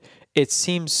 And it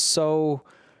seems so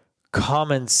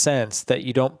common sense that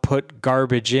you don't put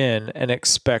garbage in and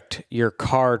expect your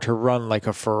car to run like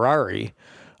a Ferrari.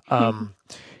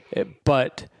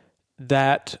 But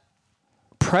that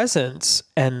presence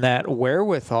and that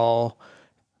wherewithal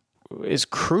is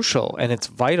crucial, and it's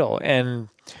vital. And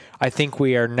I think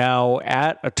we are now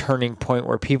at a turning point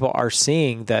where people are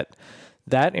seeing that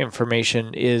that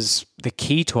information is the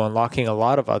key to unlocking a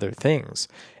lot of other things.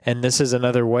 And this is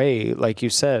another way, like you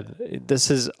said,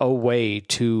 this is a way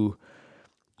to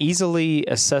easily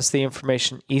assess the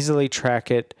information, easily track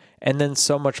it, and then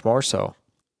so much more so.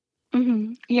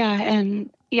 Mm-hmm. Yeah. And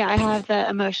yeah, I have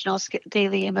the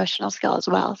daily emotional skill as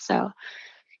well. So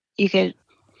you could,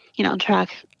 track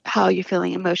how you're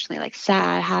feeling emotionally, like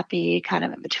sad, happy, kind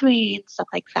of in between, stuff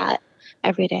like that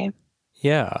every day.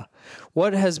 Yeah.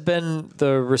 What has been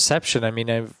the reception? I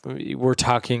mean, we're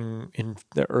talking in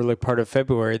the early part of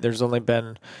February. There's only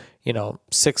been,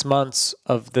 6 months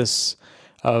of this,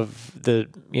 of the,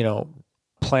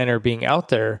 planner being out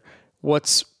there.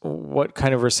 What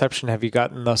kind of reception have you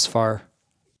gotten thus far?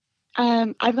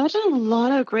 I've gotten a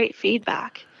lot of great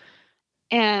feedback,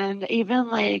 and even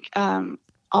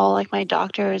all my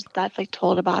doctors that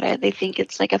told about it, they think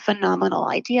it's a phenomenal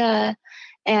idea.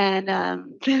 And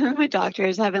my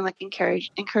doctors have been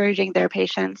encouraging their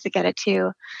patients to get it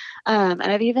too. And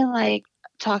I've even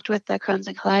talked with the Crohn's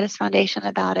and Colitis Foundation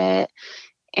about it,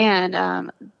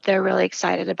 and they're really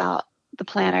excited about the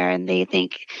planner. And they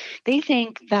think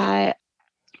that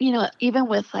even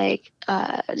with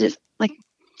just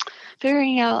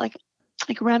figuring out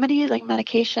remedies,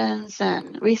 medications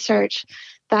and research,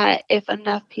 that if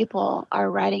enough people are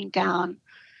writing down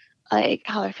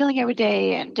how they're feeling every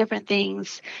day and different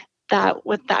things, that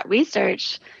with that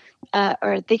research,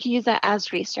 or they can use that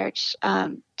as research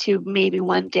to maybe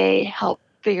one day help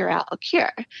figure out a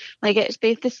cure. They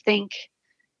just think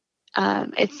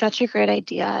it's such a great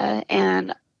idea,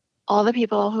 and all the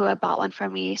people who have bought one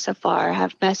from me so far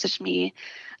have messaged me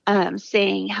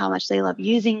saying how much they love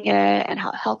using it and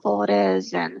how helpful it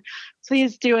is, and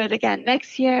please do it again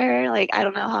next year. I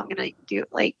don't know how I'm gonna do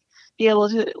be able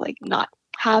to not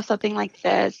have something like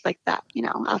this, that,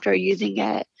 after using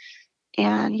it.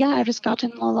 And yeah, I've just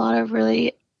gotten a lot of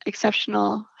really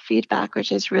exceptional feedback,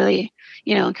 which is really,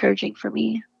 encouraging for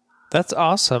me. That's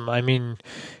awesome. I mean,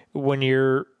 when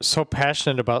you're so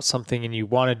passionate about something and you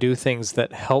want to do things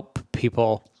that help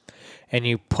people and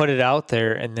you put it out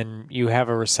there and then you have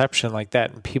a reception like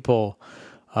that and people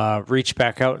reach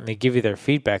back out and they give you their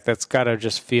feedback, that's got to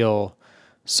just feel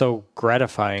so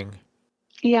gratifying.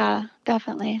 Yeah,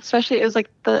 definitely. Especially it was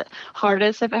the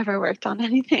hardest I've ever worked on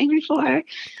anything before.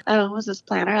 Was this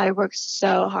planner. I worked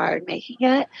so hard making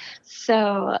it.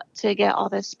 So to get all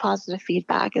this positive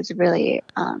feedback is really,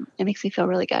 it makes me feel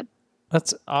really good.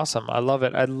 That's awesome. I love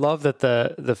it. I love that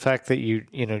the fact that you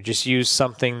just used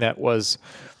something that was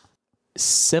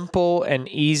simple and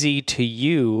easy to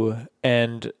you,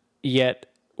 and yet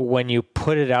when you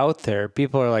put it out there,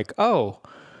 people are like, oh,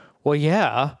 well,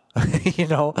 yeah.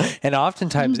 And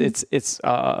oftentimes it's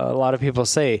a lot of people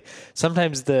say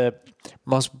sometimes the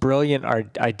most brilliant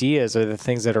ideas are the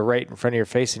things that are right in front of your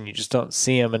face and you just don't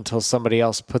see them until somebody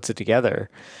else puts it together.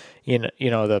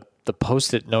 The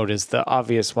Post-it note is the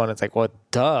obvious one. It's well,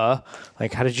 duh.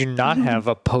 How did you not have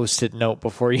a Post-it note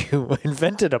before you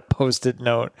invented a Post-it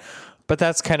note? But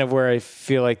that's kind of where I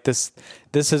feel like this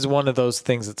is one of those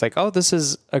things. It's oh, this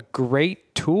is a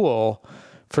great tool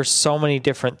for so many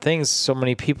different things, so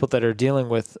many people that are dealing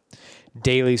with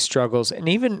daily struggles. And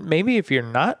even maybe if you're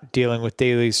not dealing with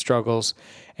daily struggles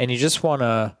and you just want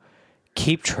to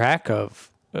keep track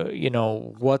of,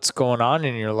 what's going on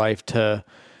in your life to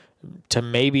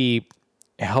maybe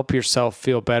help yourself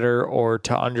feel better or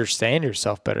to understand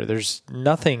yourself better. There's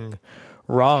nothing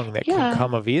wrong that can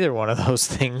come of either one of those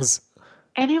things.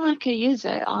 Anyone could use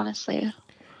it, honestly.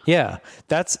 Yeah,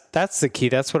 that's the key.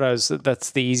 That's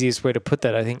the easiest way to put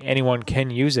that. I think anyone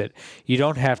can use it. You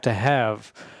don't have to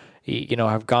have,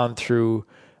 have gone through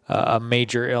a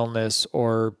major illness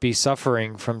or be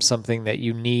suffering from something that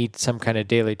you need some kind of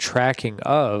daily tracking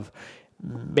of.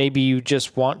 Maybe you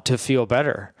just want to feel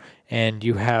better and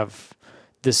you have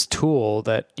this tool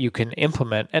that you can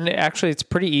implement. And actually it's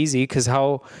pretty easy because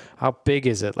how big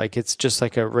is it? It's just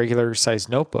like a regular sized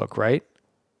notebook, right?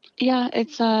 Yeah,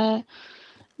 it's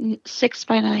 6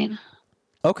 by 9.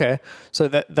 Okay, so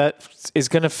that is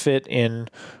going to fit in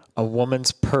a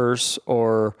woman's purse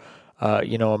or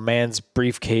a man's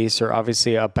briefcase or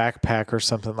obviously a backpack or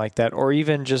something like that, or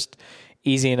even just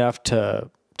easy enough to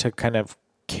kind of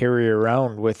carry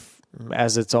around with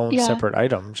as its own Yeah. separate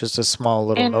item, just a small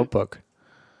little And notebook.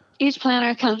 each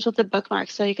planner comes with a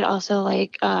bookmark, so you could also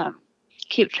like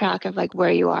keep track of like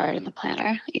where you are in the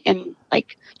planner and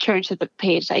like turn to the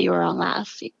page that you were on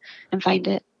last and find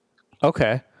it.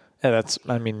 Okay. Yeah, that's,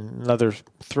 I mean,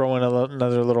 throw in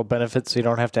another little benefit so you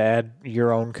don't have to add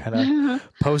your own kind of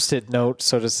post-it note,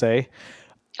 so to say.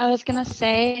 I was gonna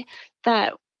say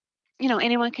that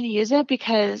anyone can use it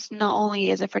because not only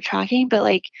is it for tracking, but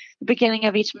like the beginning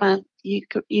of each month, it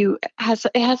has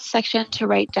a section to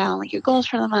write down like your goals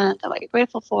for the month and what you're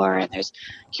grateful for, and there's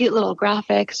cute little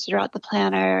graphics throughout the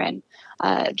planner and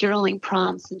journaling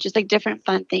prompts and just like different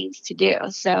fun things to do.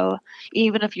 So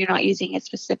even if you're not using it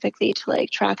specifically to like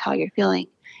track how you're feeling,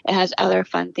 it has other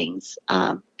fun things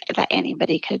that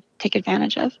anybody could take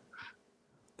advantage of.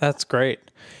 That's great.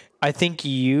 I think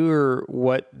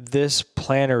what this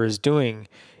planner is doing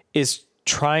is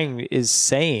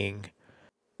saying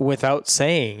without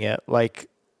saying it, like,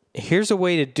 here's a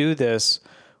way to do this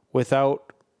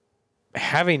without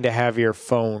having to have your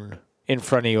phone in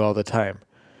front of you all the time.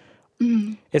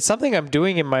 Mm. It's something I'm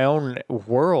doing in my own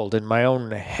world, in my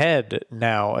own head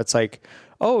now. It's like,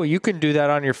 oh, you can do that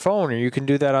on your phone or you can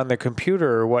do that on the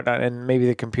computer or whatnot. And maybe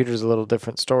the computer's a little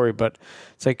different story, but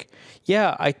it's like,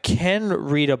 yeah, I can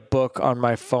read a book on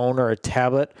my phone or a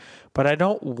tablet, but I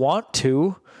don't want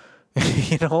to,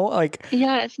 like.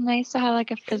 Yeah, it's nice to have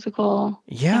like a physical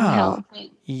Yeah. handheld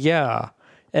thing. Yeah.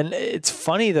 And it's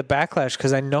funny, the backlash,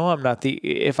 because I know I'm not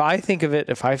if I think of it,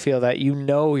 if I feel that, you're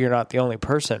not the only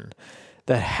person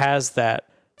that has that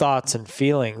thoughts and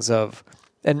feelings of,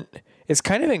 and it's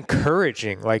kind of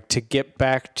encouraging, like, to get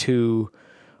back to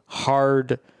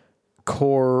hard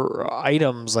core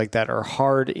items like that, or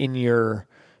hard in your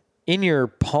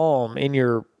palm, in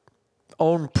your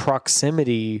own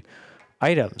proximity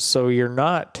items. So you're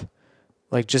not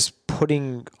like just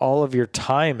putting all of your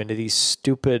time into these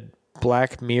stupid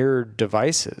Black Mirror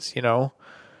devices, Sorry,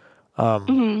 a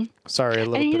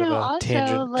little And bit of a also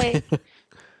tangent. like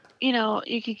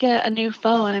you could get a new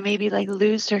phone and maybe like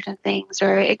lose certain things,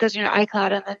 or it goes in your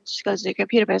iCloud and then just goes to your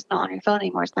computer, but it's not on your phone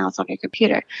anymore. Now it's on your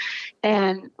computer.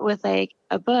 And with like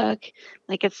a book,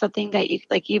 like it's something that you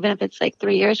like, even if it's like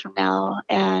 3 years from now,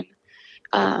 and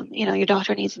your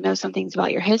doctor needs to know some things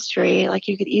about your history, like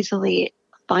you could easily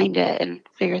find it and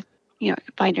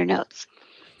find your notes.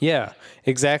 Yeah,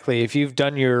 exactly. If you've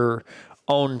done your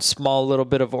own small little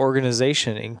bit of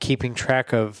organization in keeping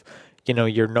track of,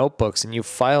 your notebooks, and you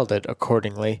filed it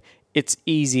accordingly, it's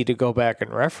easy to go back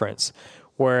and reference.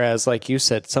 Whereas, like you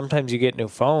said, sometimes you get new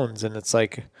phones and it's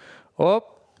like, oh,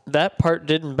 that part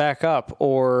didn't back up,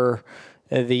 or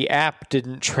the app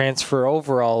didn't transfer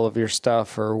over all of your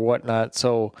stuff or whatnot.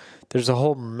 So there's a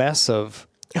whole mess of,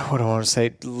 what do I want to say,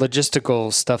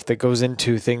 logistical stuff that goes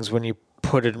into things when you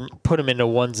put them into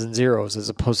ones and zeros as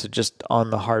opposed to just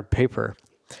on the hard paper.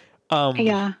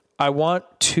 Yeah. I want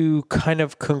to kind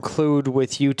of conclude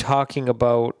with you talking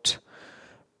about,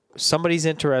 somebody's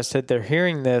interested, they're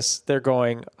hearing this, they're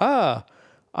going, I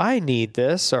need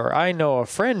this, or I know a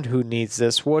friend who needs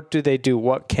this. What do they do?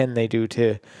 What can they do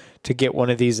to get one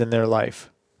of these in their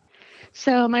life?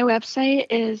 So my website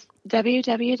is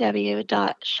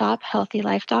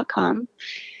www.shophealthylife.com.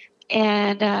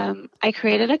 And I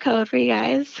created a code for you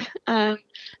guys,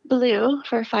 BLUE,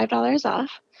 for $5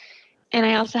 off. And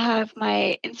I also have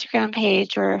my Instagram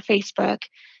page or Facebook,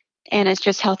 and it's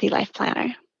just Healthy Life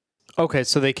Planner. Okay,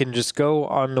 so they can just go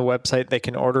on the website, they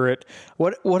can order it.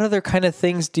 What other kind of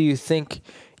things do you think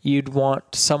you'd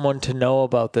want someone to know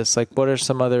about this? Like, what are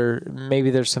some other,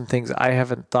 maybe there's some things I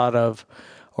haven't thought of,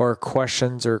 or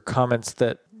questions or comments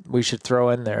that we should throw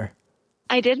in there?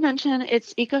 I did mention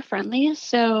it's eco-friendly,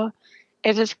 so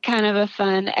it's just kind of a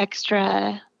fun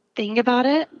extra thing about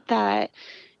it that,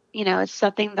 it's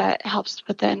something that helps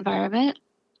with the environment.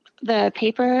 The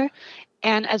paper,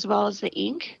 and as well as the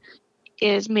ink,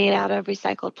 is made out of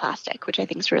recycled plastic, which I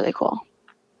think is really cool.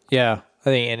 Yeah, I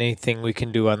think anything we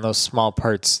can do on those small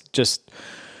parts, just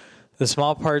the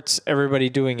small parts, everybody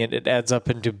doing it, it adds up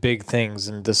into big things.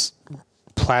 And this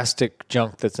plastic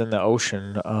junk that's in the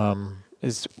ocean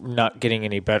is not getting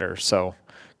any better. So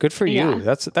good for you.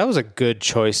 Yeah. That was a good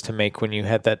choice to make when you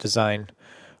had that design,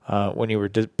 when you were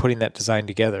putting that design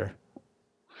together.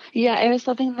 Yeah, it was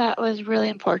something that was really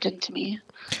important to me.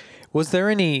 Was there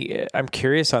any, I'm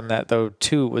curious on that though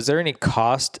too, was there any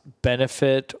cost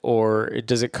benefit, or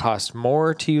does it cost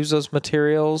more to use those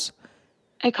materials?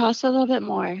 It costs a little bit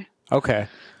more, Okay.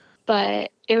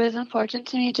 but it was important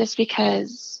to me just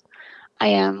because I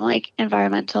am like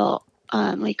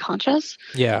environmentally conscious.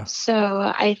 Yeah.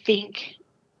 So I think,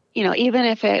 even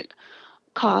if it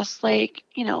costs like,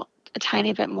 a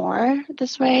tiny bit more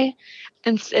this way,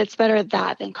 it's better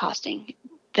that than costing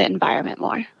the environment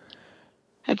more.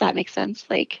 If that makes sense.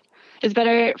 Like, it's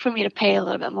better for me to pay a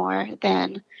little bit more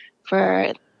than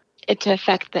for it to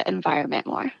affect the environment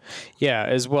more. Yeah,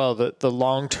 as well, the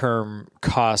long-term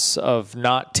costs of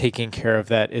not taking care of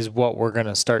that is what we're going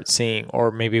to start seeing,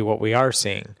 or maybe what we are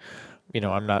seeing.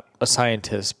 I'm not a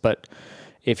scientist, but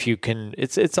if you can,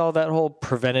 it's all that whole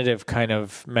preventative kind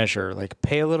of measure, like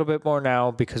pay a little bit more now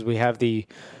because we have the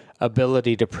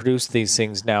ability to produce these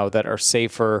things now that are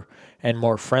safer and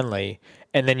more friendly.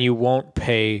 And then you won't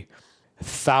pay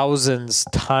thousands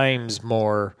times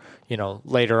more,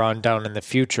 later on down in the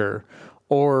future.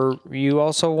 Or you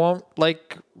also won't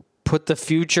put the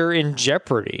future in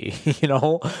jeopardy, you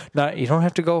don't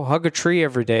have to go hug a tree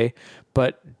every day,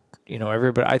 but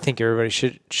I think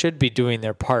everybody should be doing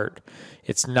their part.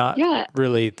 It's not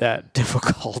really that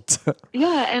difficult.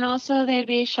 Yeah. And also they'd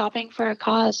be shopping for a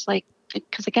cause,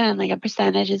 because again, a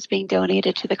percentage is being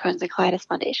donated to the Crohn's and Colitis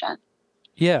Foundation.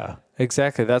 Yeah,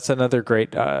 exactly. That's another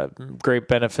great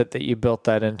benefit that you built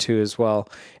that into as well.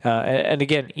 And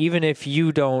again, even if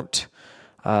you don't,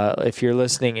 if you're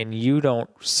listening and you don't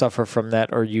suffer from that,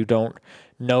 or you don't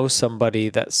know somebody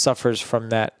that suffers from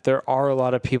that, there are a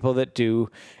lot of people that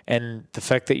do. And the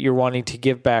fact that you're wanting to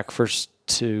give back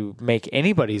to make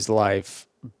anybody's life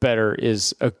better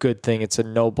is a good thing. It's a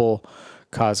noble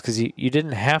cause, because you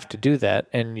didn't have to do that,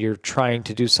 and you're trying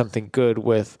to do something good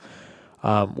with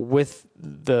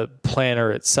the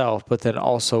planner itself, but then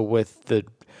also with the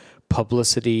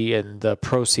publicity and the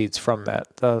proceeds from that.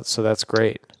 So that's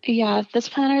great. Yeah, this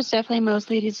planner is definitely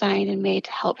mostly designed and made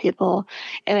to help people.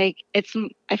 And I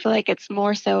feel like it's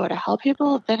more so to help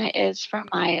people than it is for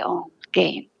my own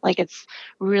gain. It's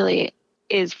really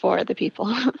is for the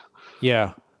people.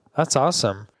 Yeah, that's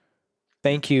awesome.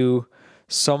 Thank you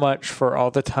so much for all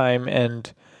the time.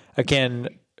 And again,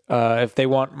 if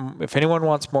anyone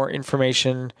wants more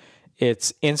information,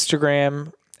 it's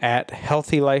Instagram at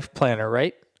Healthy Life Planner,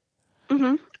 right?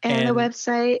 Mm-hmm. And the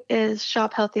website is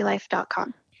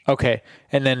shophealthylife.com. Okay.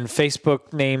 And then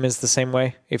Facebook name is the same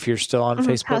way if you're still on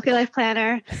Facebook? Healthy Life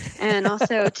Planner. And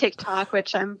also TikTok,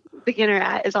 which I'm beginner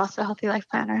at, is also Healthy Life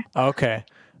Planner. Okay.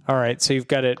 All right. So you've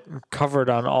got it covered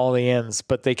on all the ends,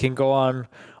 but they can go on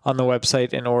the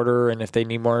website and order. And if they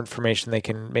need more information, they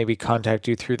can maybe contact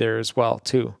you through there as well,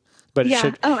 too. But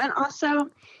yeah. Oh, and also,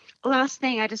 last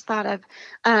thing I just thought of,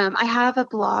 I have a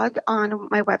blog on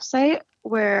my website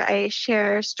where I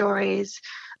share stories,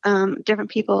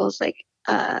 different people's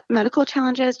medical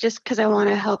challenges, just because I want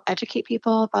to help educate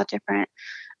people about different,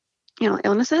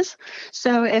 illnesses.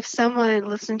 So if someone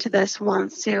listening to this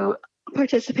wants to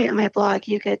participate in my blog,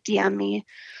 you could DM me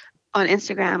on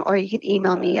Instagram, or you can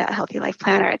email me at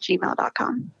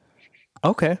healthylifeplanner@gmail.com.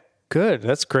 Okay, good.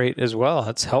 That's great as well.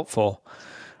 That's helpful.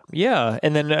 Yeah.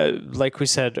 And then like we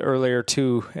said earlier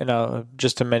too, and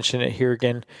just to mention it here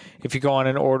again, if you go on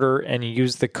an order and you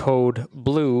use the code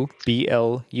BLUE,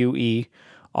 BLUE,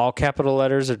 all capital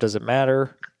letters, or does it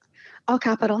matter? All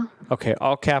capital. Okay.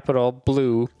 All capital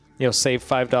BLUE, you'll save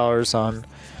 $5 on,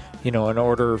 an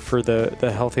order for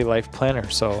the Healthy Life Planner.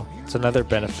 So it's another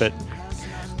benefit.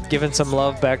 Giving some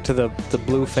love back to the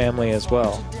Blue family as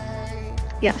well.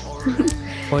 Yes.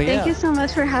 Well, yeah. Thank you so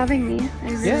much for having me.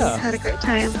 I really had a great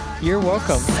time. You're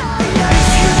welcome. If you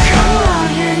come around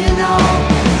here,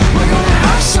 we're gonna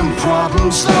have some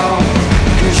problems though.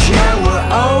 'Cause we're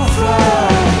over.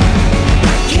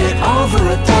 Get over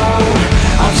it though.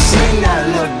 I've seen that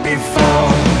look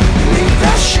before. Leave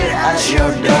that shit at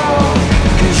your door.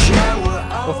 'Cause we're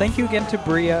over. Well, thank you again to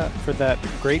Bria for that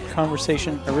great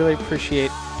conversation. I really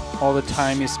appreciate all the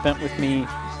time you spent with me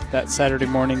that Saturday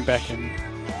morning back in,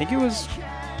 I think it was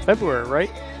February,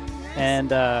 right? And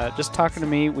just talking to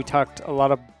me. We talked a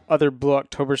lot of other Blue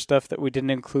October stuff that we didn't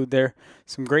include there.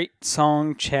 Some great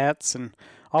song chats, and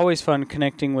always fun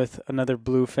connecting with another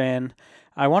Blue fan.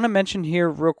 I want to mention here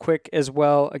real quick as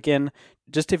well, again,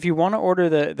 just if you want to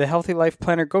order the Healthy Life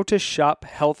Planner, go to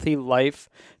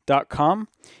shophealthylife.com.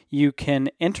 You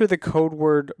can enter the code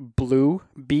word BLUE,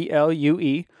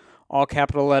 BLUE, all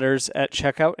capital letters at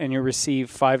checkout, and you'll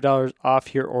receive $5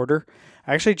 off your order.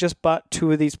 I actually just bought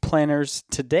 2 of these planners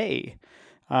today.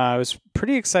 I was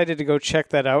pretty excited to go check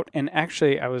that out, and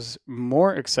actually I was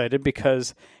more excited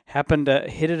because happened to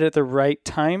hit it at the right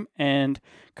time and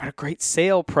got a great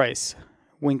sale price.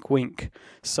 Wink, wink.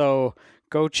 So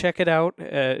go check it out.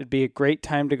 It'd be a great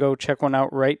time to go check one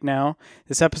out right now.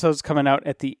 This episode's coming out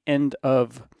at the end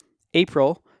of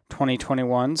April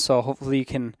 2021, so hopefully you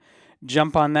can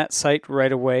jump on that site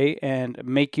right away and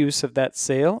make use of that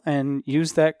sale and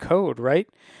use that code, right?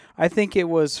 I think it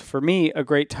was, for me, a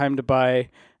great time to buy.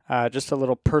 Just a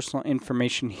little personal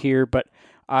information here, but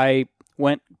I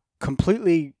went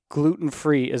completely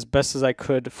gluten-free as best as I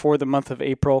could for the month of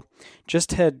April.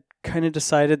 Just had kind of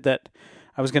decided that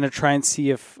I was going to try and see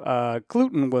if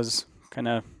gluten was kind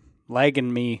of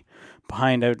lagging me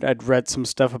behind. I'd read some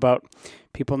stuff about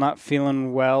people not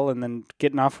feeling well and then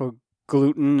getting off of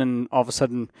gluten and all of a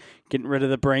sudden getting rid of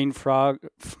the brain fog.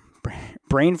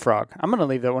 I'm going to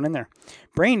leave that one in there.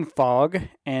 Brain fog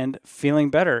and feeling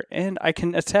better. And I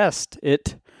can attest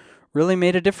it really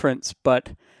made a difference,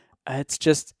 but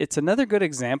it's another good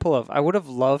example of, I would have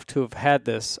loved to have had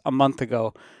this a month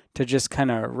ago to just kind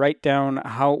of write down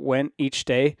how it went each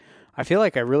day. I feel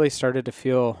like I really started to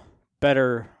feel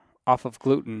better off of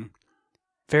gluten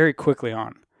very quickly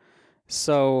on.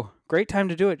 So great time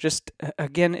to do it. Just,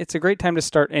 again, it's a great time to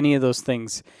start any of those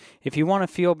things. If you want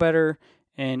to feel better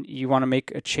and you want to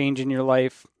make a change in your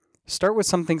life, start with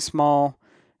something small.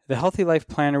 The Healthy Life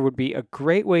Planner would be a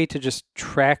great way to just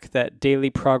track that daily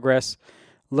progress,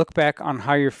 look back on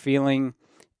how you're feeling,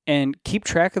 and keep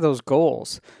track of those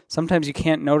goals. Sometimes you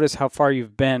can't notice how far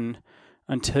you've been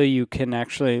until you can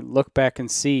actually look back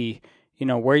and see,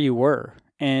 where you were.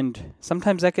 And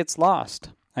sometimes that gets lost.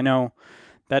 I know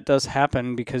that does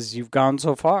happen because you've gone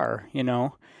so far,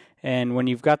 and when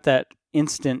you've got that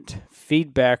instant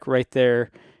feedback right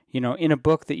there, in a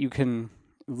book that you can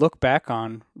look back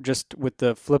on just with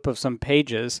the flip of some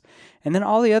pages, and then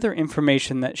all the other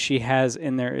information that she has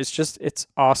in there is just, it's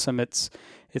awesome. It's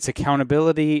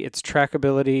accountability, it's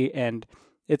trackability, and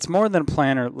it's more than a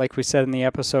planner. Like we said in the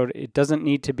episode, it doesn't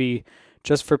need to be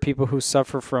just for people who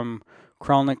suffer from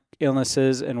chronic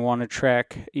illnesses and want to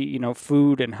track,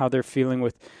 food and how they're feeling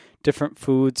with different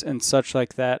foods and such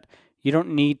like that. You don't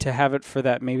need to have it for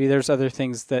that. Maybe there's other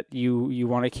things that you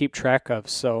want to keep track of.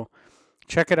 So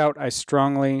check it out. I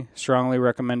strongly, strongly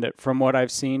recommend it from what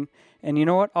I've seen. And you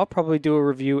know what? I'll probably do a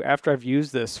review after I've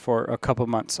used this for a couple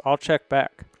months. I'll check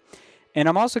back. And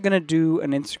I'm also going to do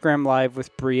an Instagram Live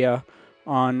with Bria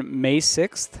on May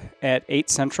 6th at 8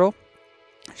 Central.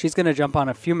 She's going to jump on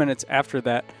a few minutes after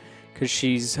that because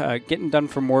she's getting done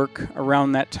from work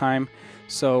around that time.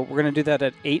 So we're going to do that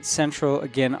at 8 Central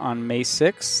again on May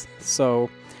 6th. So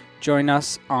join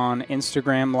us on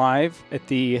Instagram Live at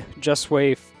the Just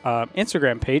Sway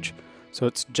Instagram page. So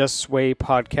it's Just Sway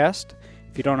Podcast.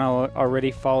 If you don't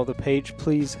already follow the page,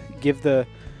 please give the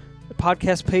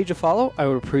podcast page a follow. I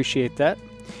would appreciate that.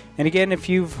 And again, if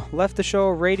you've left the show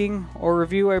a rating or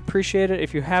review, I appreciate it.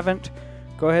 If you haven't,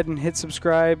 go ahead and hit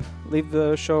subscribe, leave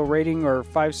the show a rating or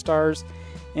 5 stars,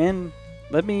 and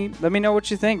let me know what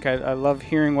you think. I love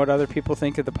hearing what other people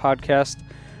think of the podcast,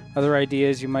 other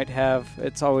ideas you might have.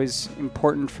 It's always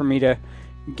important for me to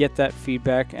get that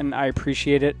feedback, and I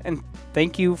appreciate it. And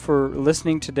thank you for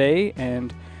listening today,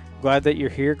 and glad that you're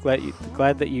here.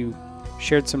 Glad that you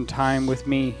shared some time with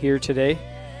me here today.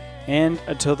 And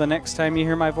until the next time you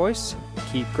hear my voice,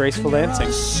 keep graceful dancing.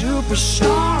 You're a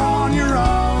superstar on your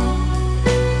own,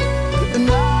 and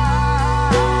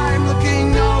I'm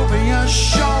looking over your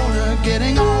shoulder,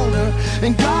 getting older,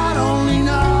 and God only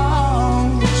knows.